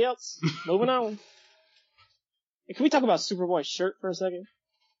somebody else. Moving on. Hey, can we talk about Superboy's shirt for a second?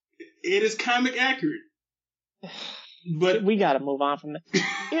 It is comic accurate, but We gotta move on from that.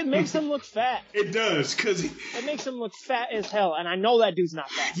 It makes him look fat. it does, because It makes him look fat as hell, and I know that dude's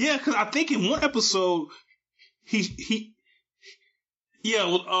not fat. yeah, because I think in one episode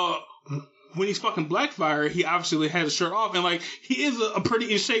when he's fucking Blackfire, he obviously has his shirt off, and like he is a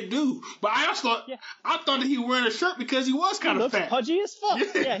pretty in shape dude. But I also thought that he was wearing a shirt because he was kind He of looks fat. pudgy as fuck.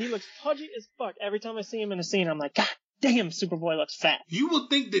 Yeah. Yeah, he looks pudgy as fuck. Every time I see him in a scene, I'm like, God damn, Superboy looks fat. You would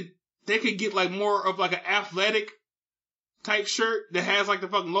think that they could get like more of like an athletic type shirt that has like the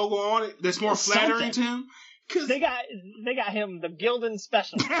fucking logo on it that's more flattering to him. Cause They got him the Gildan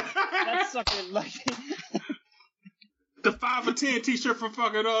Special. That's sucking like the 5 for 10 t-shirt from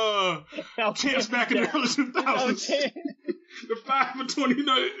fucking Champs back in the early 2000s. The 5 for 20,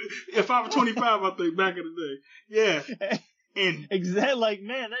 5 for 25, I think, back in the day. Yeah. And exactly, like,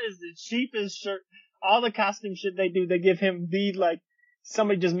 man, that is the cheapest shirt. All the costume shit they do, they give him the, like,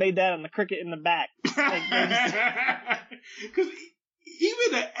 somebody just made that on the cricket in the back. Like, because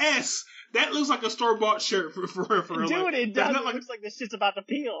even the S, that looks like a store-bought shirt for dude, like, it does. not It like, looks like this shit's about to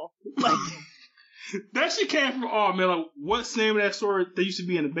peel. Like, that shit came from, oh man, like, what's the name of that store that used to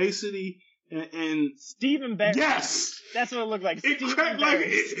be in the Bay City? And Stephen Barry. yes! That's what it looked like. It Stephen cracked like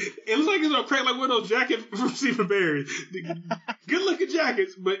Barry. it looks like it's a crack like one of those jackets from Stephen Barry. Good looking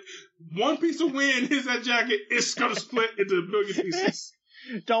jackets, but one piece of wind hits that jacket, it's gonna split into a million pieces.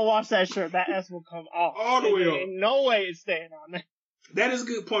 Don't wash that shirt. That S will come off. All the way off. Ain't no way it's staying on there. That is a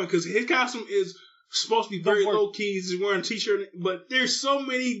good point, because his costume is supposed to be very low key. He's wearing a t-shirt, but there's so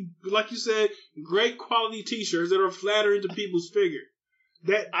many, like you said, great quality t-shirts that are flattering to people's figure.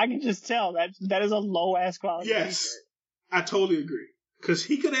 That I can just tell that is a low ass quality. yes, t-shirt. I totally agree. Because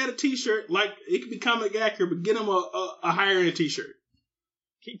he could add a t-shirt, like, it could be comic accurate, but get him a higher end t-shirt.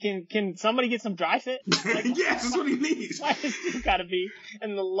 Can somebody get some dry fit? Like, Yes, that's what he needs. why does it gotta be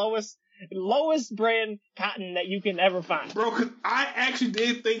in the lowest brand cotton that you can ever find? Bro, cause I actually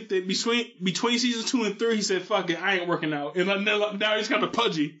did think that between season 2 and 3, he said, fuck it, I ain't working out. And now he's got the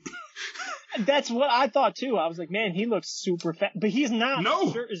pudgy. That's what I thought too. I was like, man, he looks super fat, but he's not. No.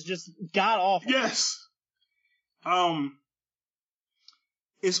 The shirt is just god awful. Yes.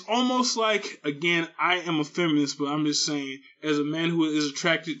 It's almost like, again, I am a feminist, but I'm just saying, as a man who is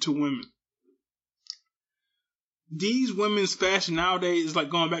attracted to women, these women's fashion nowadays is like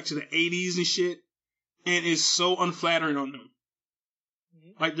going back to the 80s and shit, and it's so unflattering on them.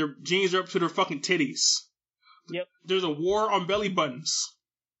 Mm-hmm. Like, their jeans are up to their fucking titties. Yep. There's a war on belly buttons.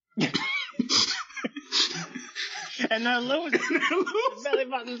 And they're losing. The belly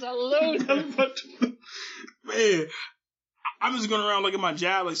buttons are losing. Man, I'm just going around looking at my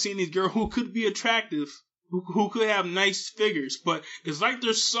job, like seeing these girls who could be attractive, who could have nice figures, but it's like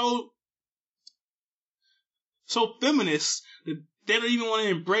they're so feminist that they don't even want to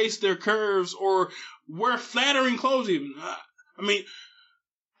embrace their curves or wear flattering clothes even. I mean,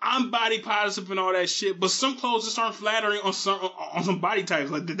 I'm body positive and all that shit, but some clothes just aren't flattering on some body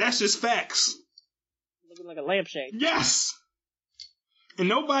types. Like, that's just facts. Looking like a lampshade. Yes! And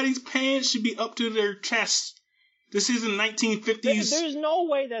nobody's pants should be up to their chest. This isn't 1950s. There's no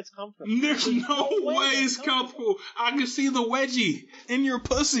way that's comfortable. There's no way it's comfortable. I can see the wedgie in your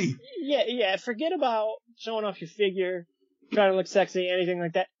pussy. Yeah. Forget about showing off your figure, trying to look sexy, anything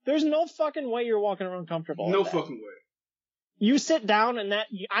like that. There's no fucking way you're walking around comfortable. No fucking way. You sit down and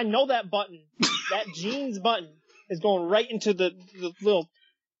I know that button, that jeans button, is going right into the little,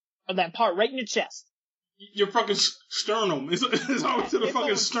 that part right in your chest. Your fucking sternum. It's always to the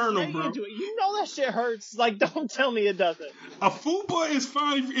fucking sternum, bro. You know that shit hurts. Like, don't tell me it doesn't. A fupa is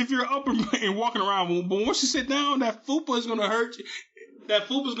fine if you're up and walking around, but once you sit down, that fupa is gonna hurt you. That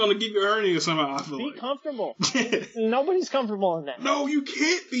fupa is gonna give you a hernia somehow, I feel like. Be comfortable. Nobody's comfortable in that. No, you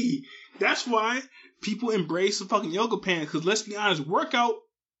can't be. That's why people embrace the fucking yoga pants, because let's be honest, workout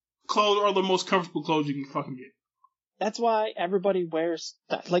clothes are the most comfortable clothes you can fucking get. That's why everybody wears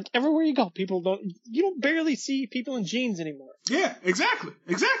that. Like, everywhere you go, you don't barely see people in jeans anymore. Yeah, exactly.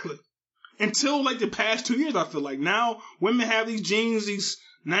 Until, like, the past 2 years, I feel like. Now, women have these jeans, these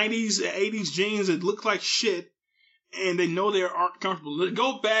 90s, 80s jeans that look like shit, and they know they aren't comfortable. Let's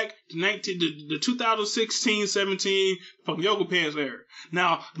go back to the 2016, 17 fucking yoga pants era.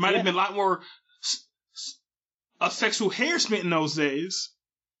 Now, there might have been a lot more sexual harassment in those days.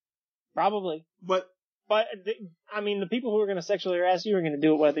 Probably. But the people who are going to sexually harass you are going to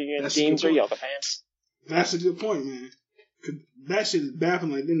do it whether you're in jeans or yoga pants. That's a good point, man. That shit is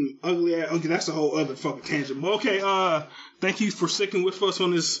baffling. Like, them ugly ass. Okay, that's a whole other fucking tangent. But okay, thank you for sticking with us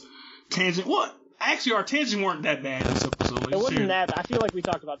on this tangent. What? Actually, our tangents weren't that bad this episode. It wasn't that bad. I feel like we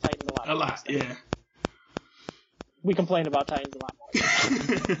talked about Titans a lot. A lot, yeah. We complained about Titans a lot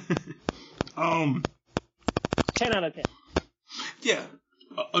more. 10 out of 10. Yeah.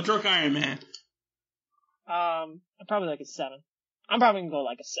 A drunk Iron Man. Probably like a 7. I'm probably gonna go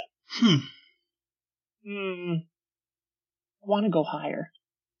like a 7. I want to go higher,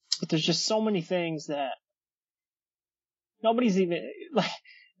 but there's just so many things that nobody's even like.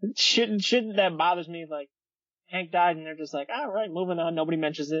 Shouldn't that bothers me? Like, Hank died, and they're just like, all right, moving on. Nobody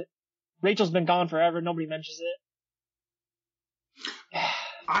mentions it. Rachel's been gone forever. Nobody mentions it.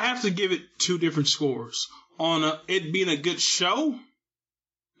 I have to give it 2 different scores on it being a good show.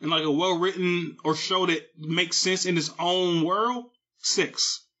 And like a well-written or show that makes sense in its own world,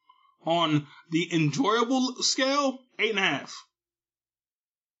 6. On the enjoyable scale, 8.5.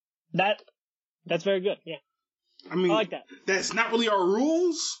 That's very good, yeah. I mean, I like that. That's not really our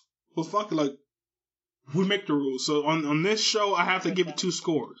rules, but fuck it, like, we make the rules. So on this show, I have to give it 2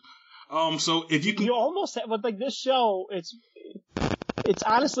 scores. So if you can... You almost have, but like this show, it's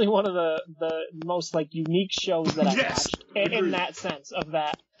honestly one of the most like unique shows that I've watched. In that sense of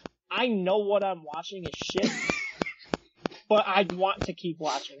that. I know what I'm watching is shit, but I want to keep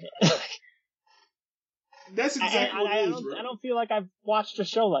watching it. That's exactly what it is, bro. I don't feel like I've watched a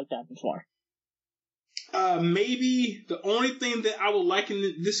show like that before. Maybe the only thing that I would liken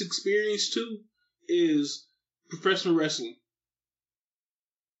this experience to is professional wrestling.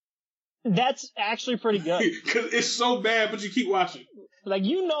 That's actually pretty good. Because it's so bad, but you keep watching. Like,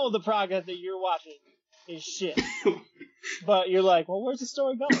 you know the progress that you're watching is shit. But you're like, well, where's the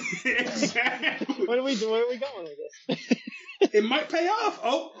story going? Exactly. Where are we going with this? It might pay off.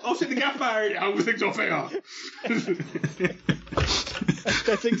 Oh shit, they got fired. I don't think it'll pay off.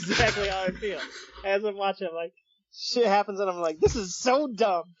 That's exactly how I feel. As I'm watching, I'm like, shit happens and I'm like, this is so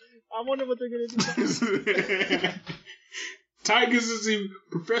dumb. I wonder what they're going to do. Tigers is the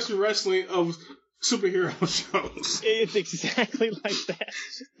professional wrestling of superhero shows. It's exactly like that.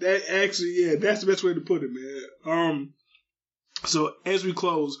 That actually, yeah, that's the best way to put it, man. So as we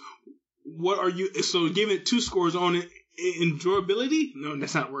close, what are you? So giving it 2 scores on it. Enjoyability? No,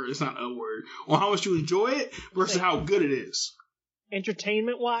 that's not a word. It's not a word. On how much you enjoy it versus how good it is.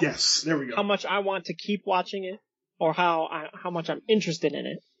 Entertainment wise? Yes, there we go. How much I want to keep watching it, or how much I'm interested in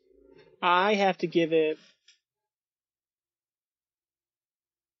it. I have to give it.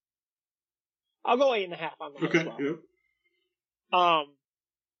 I'll go 8.5 on that. Okay. As well. Yep.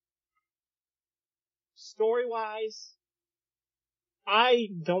 Story wise, I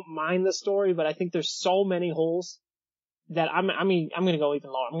don't mind the story, but I think there's so many holes that I'm going to go even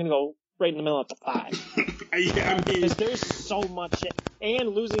lower. I'm going to go right in the middle at the 5. Yeah, I mean, Because there's so much shit. And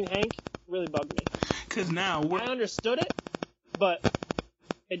losing Hank really bugged me. because now I understood it, but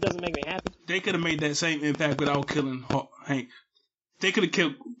it doesn't make me happy. they could have made that same impact without killing Hank. They could have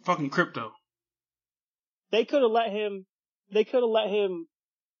killed fucking Crypto. They could have let him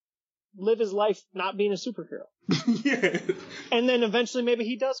live his life not being a superhero. Yeah. And then eventually maybe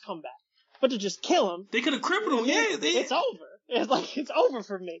he does come back. But to just kill him, They could have crippled him. Yeah, it's over. It's like, it's over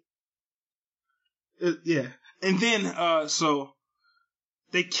for me. Yeah. And then, so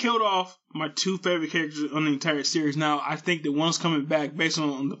they killed off my two favorite characters on the entire series. Now, I think that one's coming back based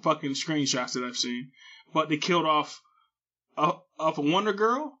on the fucking screenshots that I've seen. But they killed off a Wonder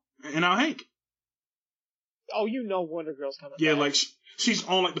Girl and now Hank. Oh, you know Wonder Girl's coming Yeah, back. like she's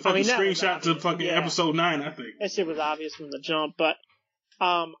on like the fucking that was screenshot to obvious. fucking Yeah. episode 9, I think. That shit was obvious from the jump, but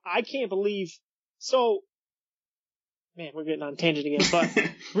I can't believe. So, man, we're getting on tangent again.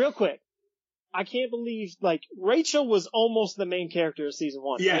 But real quick, I can't believe like Rachel was almost the main character of season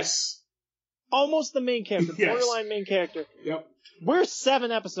 1. Yes. Right? Almost the main character, Yes. borderline main character. Yep. We're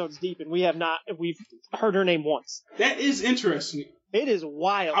 7 episodes deep, and we've heard her name once. That is interesting. It is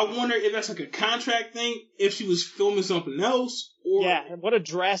wild. I wonder if that's like a contract thing, if she was filming something else, or Yeah, and what a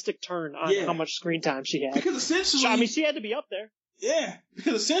drastic turn on Yeah. how much screen time she had. because essentially, I mean, she had to be up there. yeah,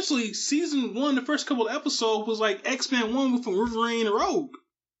 because essentially season 1, the first couple of episodes was like X-Men 1 with Wolverine and Rogue.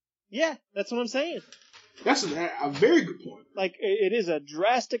 Yeah, that's what I'm saying. That's a very good point. Like, it is a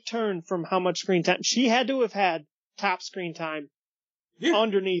drastic turn from how much screen time she had to have had top screen time Yeah,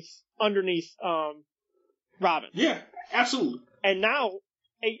 underneath Robin. yeah, absolutely. And now,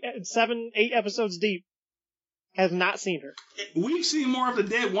 8 episodes deep, has not seen her. We've seen more of the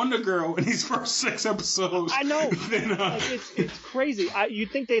dead Wonder Girl in these first 6 episodes. I know. Than, Like, it's crazy.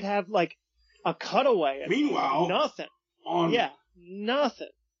 You'd think they'd have, like, a cutaway. Meanwhile, Nothing. on Yeah, nothing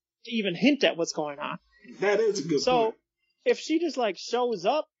to even hint at what's going on. that is a good So, point. if she just, like, shows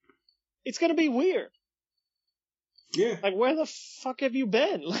up, it's gonna be weird. Yeah. Like, where the fuck have you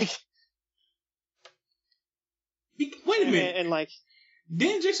been? Like, Wait a minute. and like,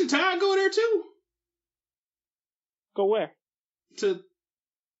 Didn't Jason Todd go there too? go where? To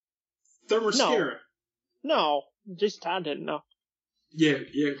Themyscira. No, Jason Todd didn't know. Yeah,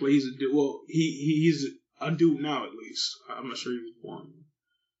 but he's a dude. Well, he's a dude now at least. I'm not sure he was born.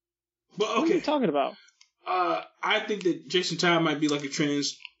 But What are you okay, talking about? I think that Jason Todd might be like a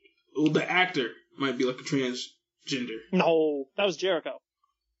trans. Well, the actor might be like a transgender. No, that was Jericho.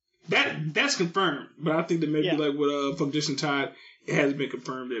 That's confirmed. But I think that maybe Yeah. like with fuck Jason Todd, it hasn't been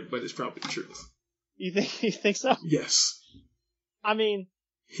confirmed yet, but it's probably the truth. You think so? Yes, I mean,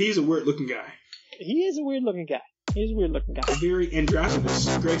 he's a weird looking guy. he is a weird looking guy. He's a weird looking guy. Very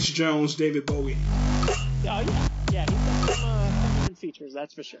androgynous. Grace Jones, David Bowie. Oh, yeah, he's got some feminine features,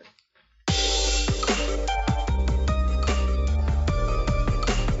 that's for sure.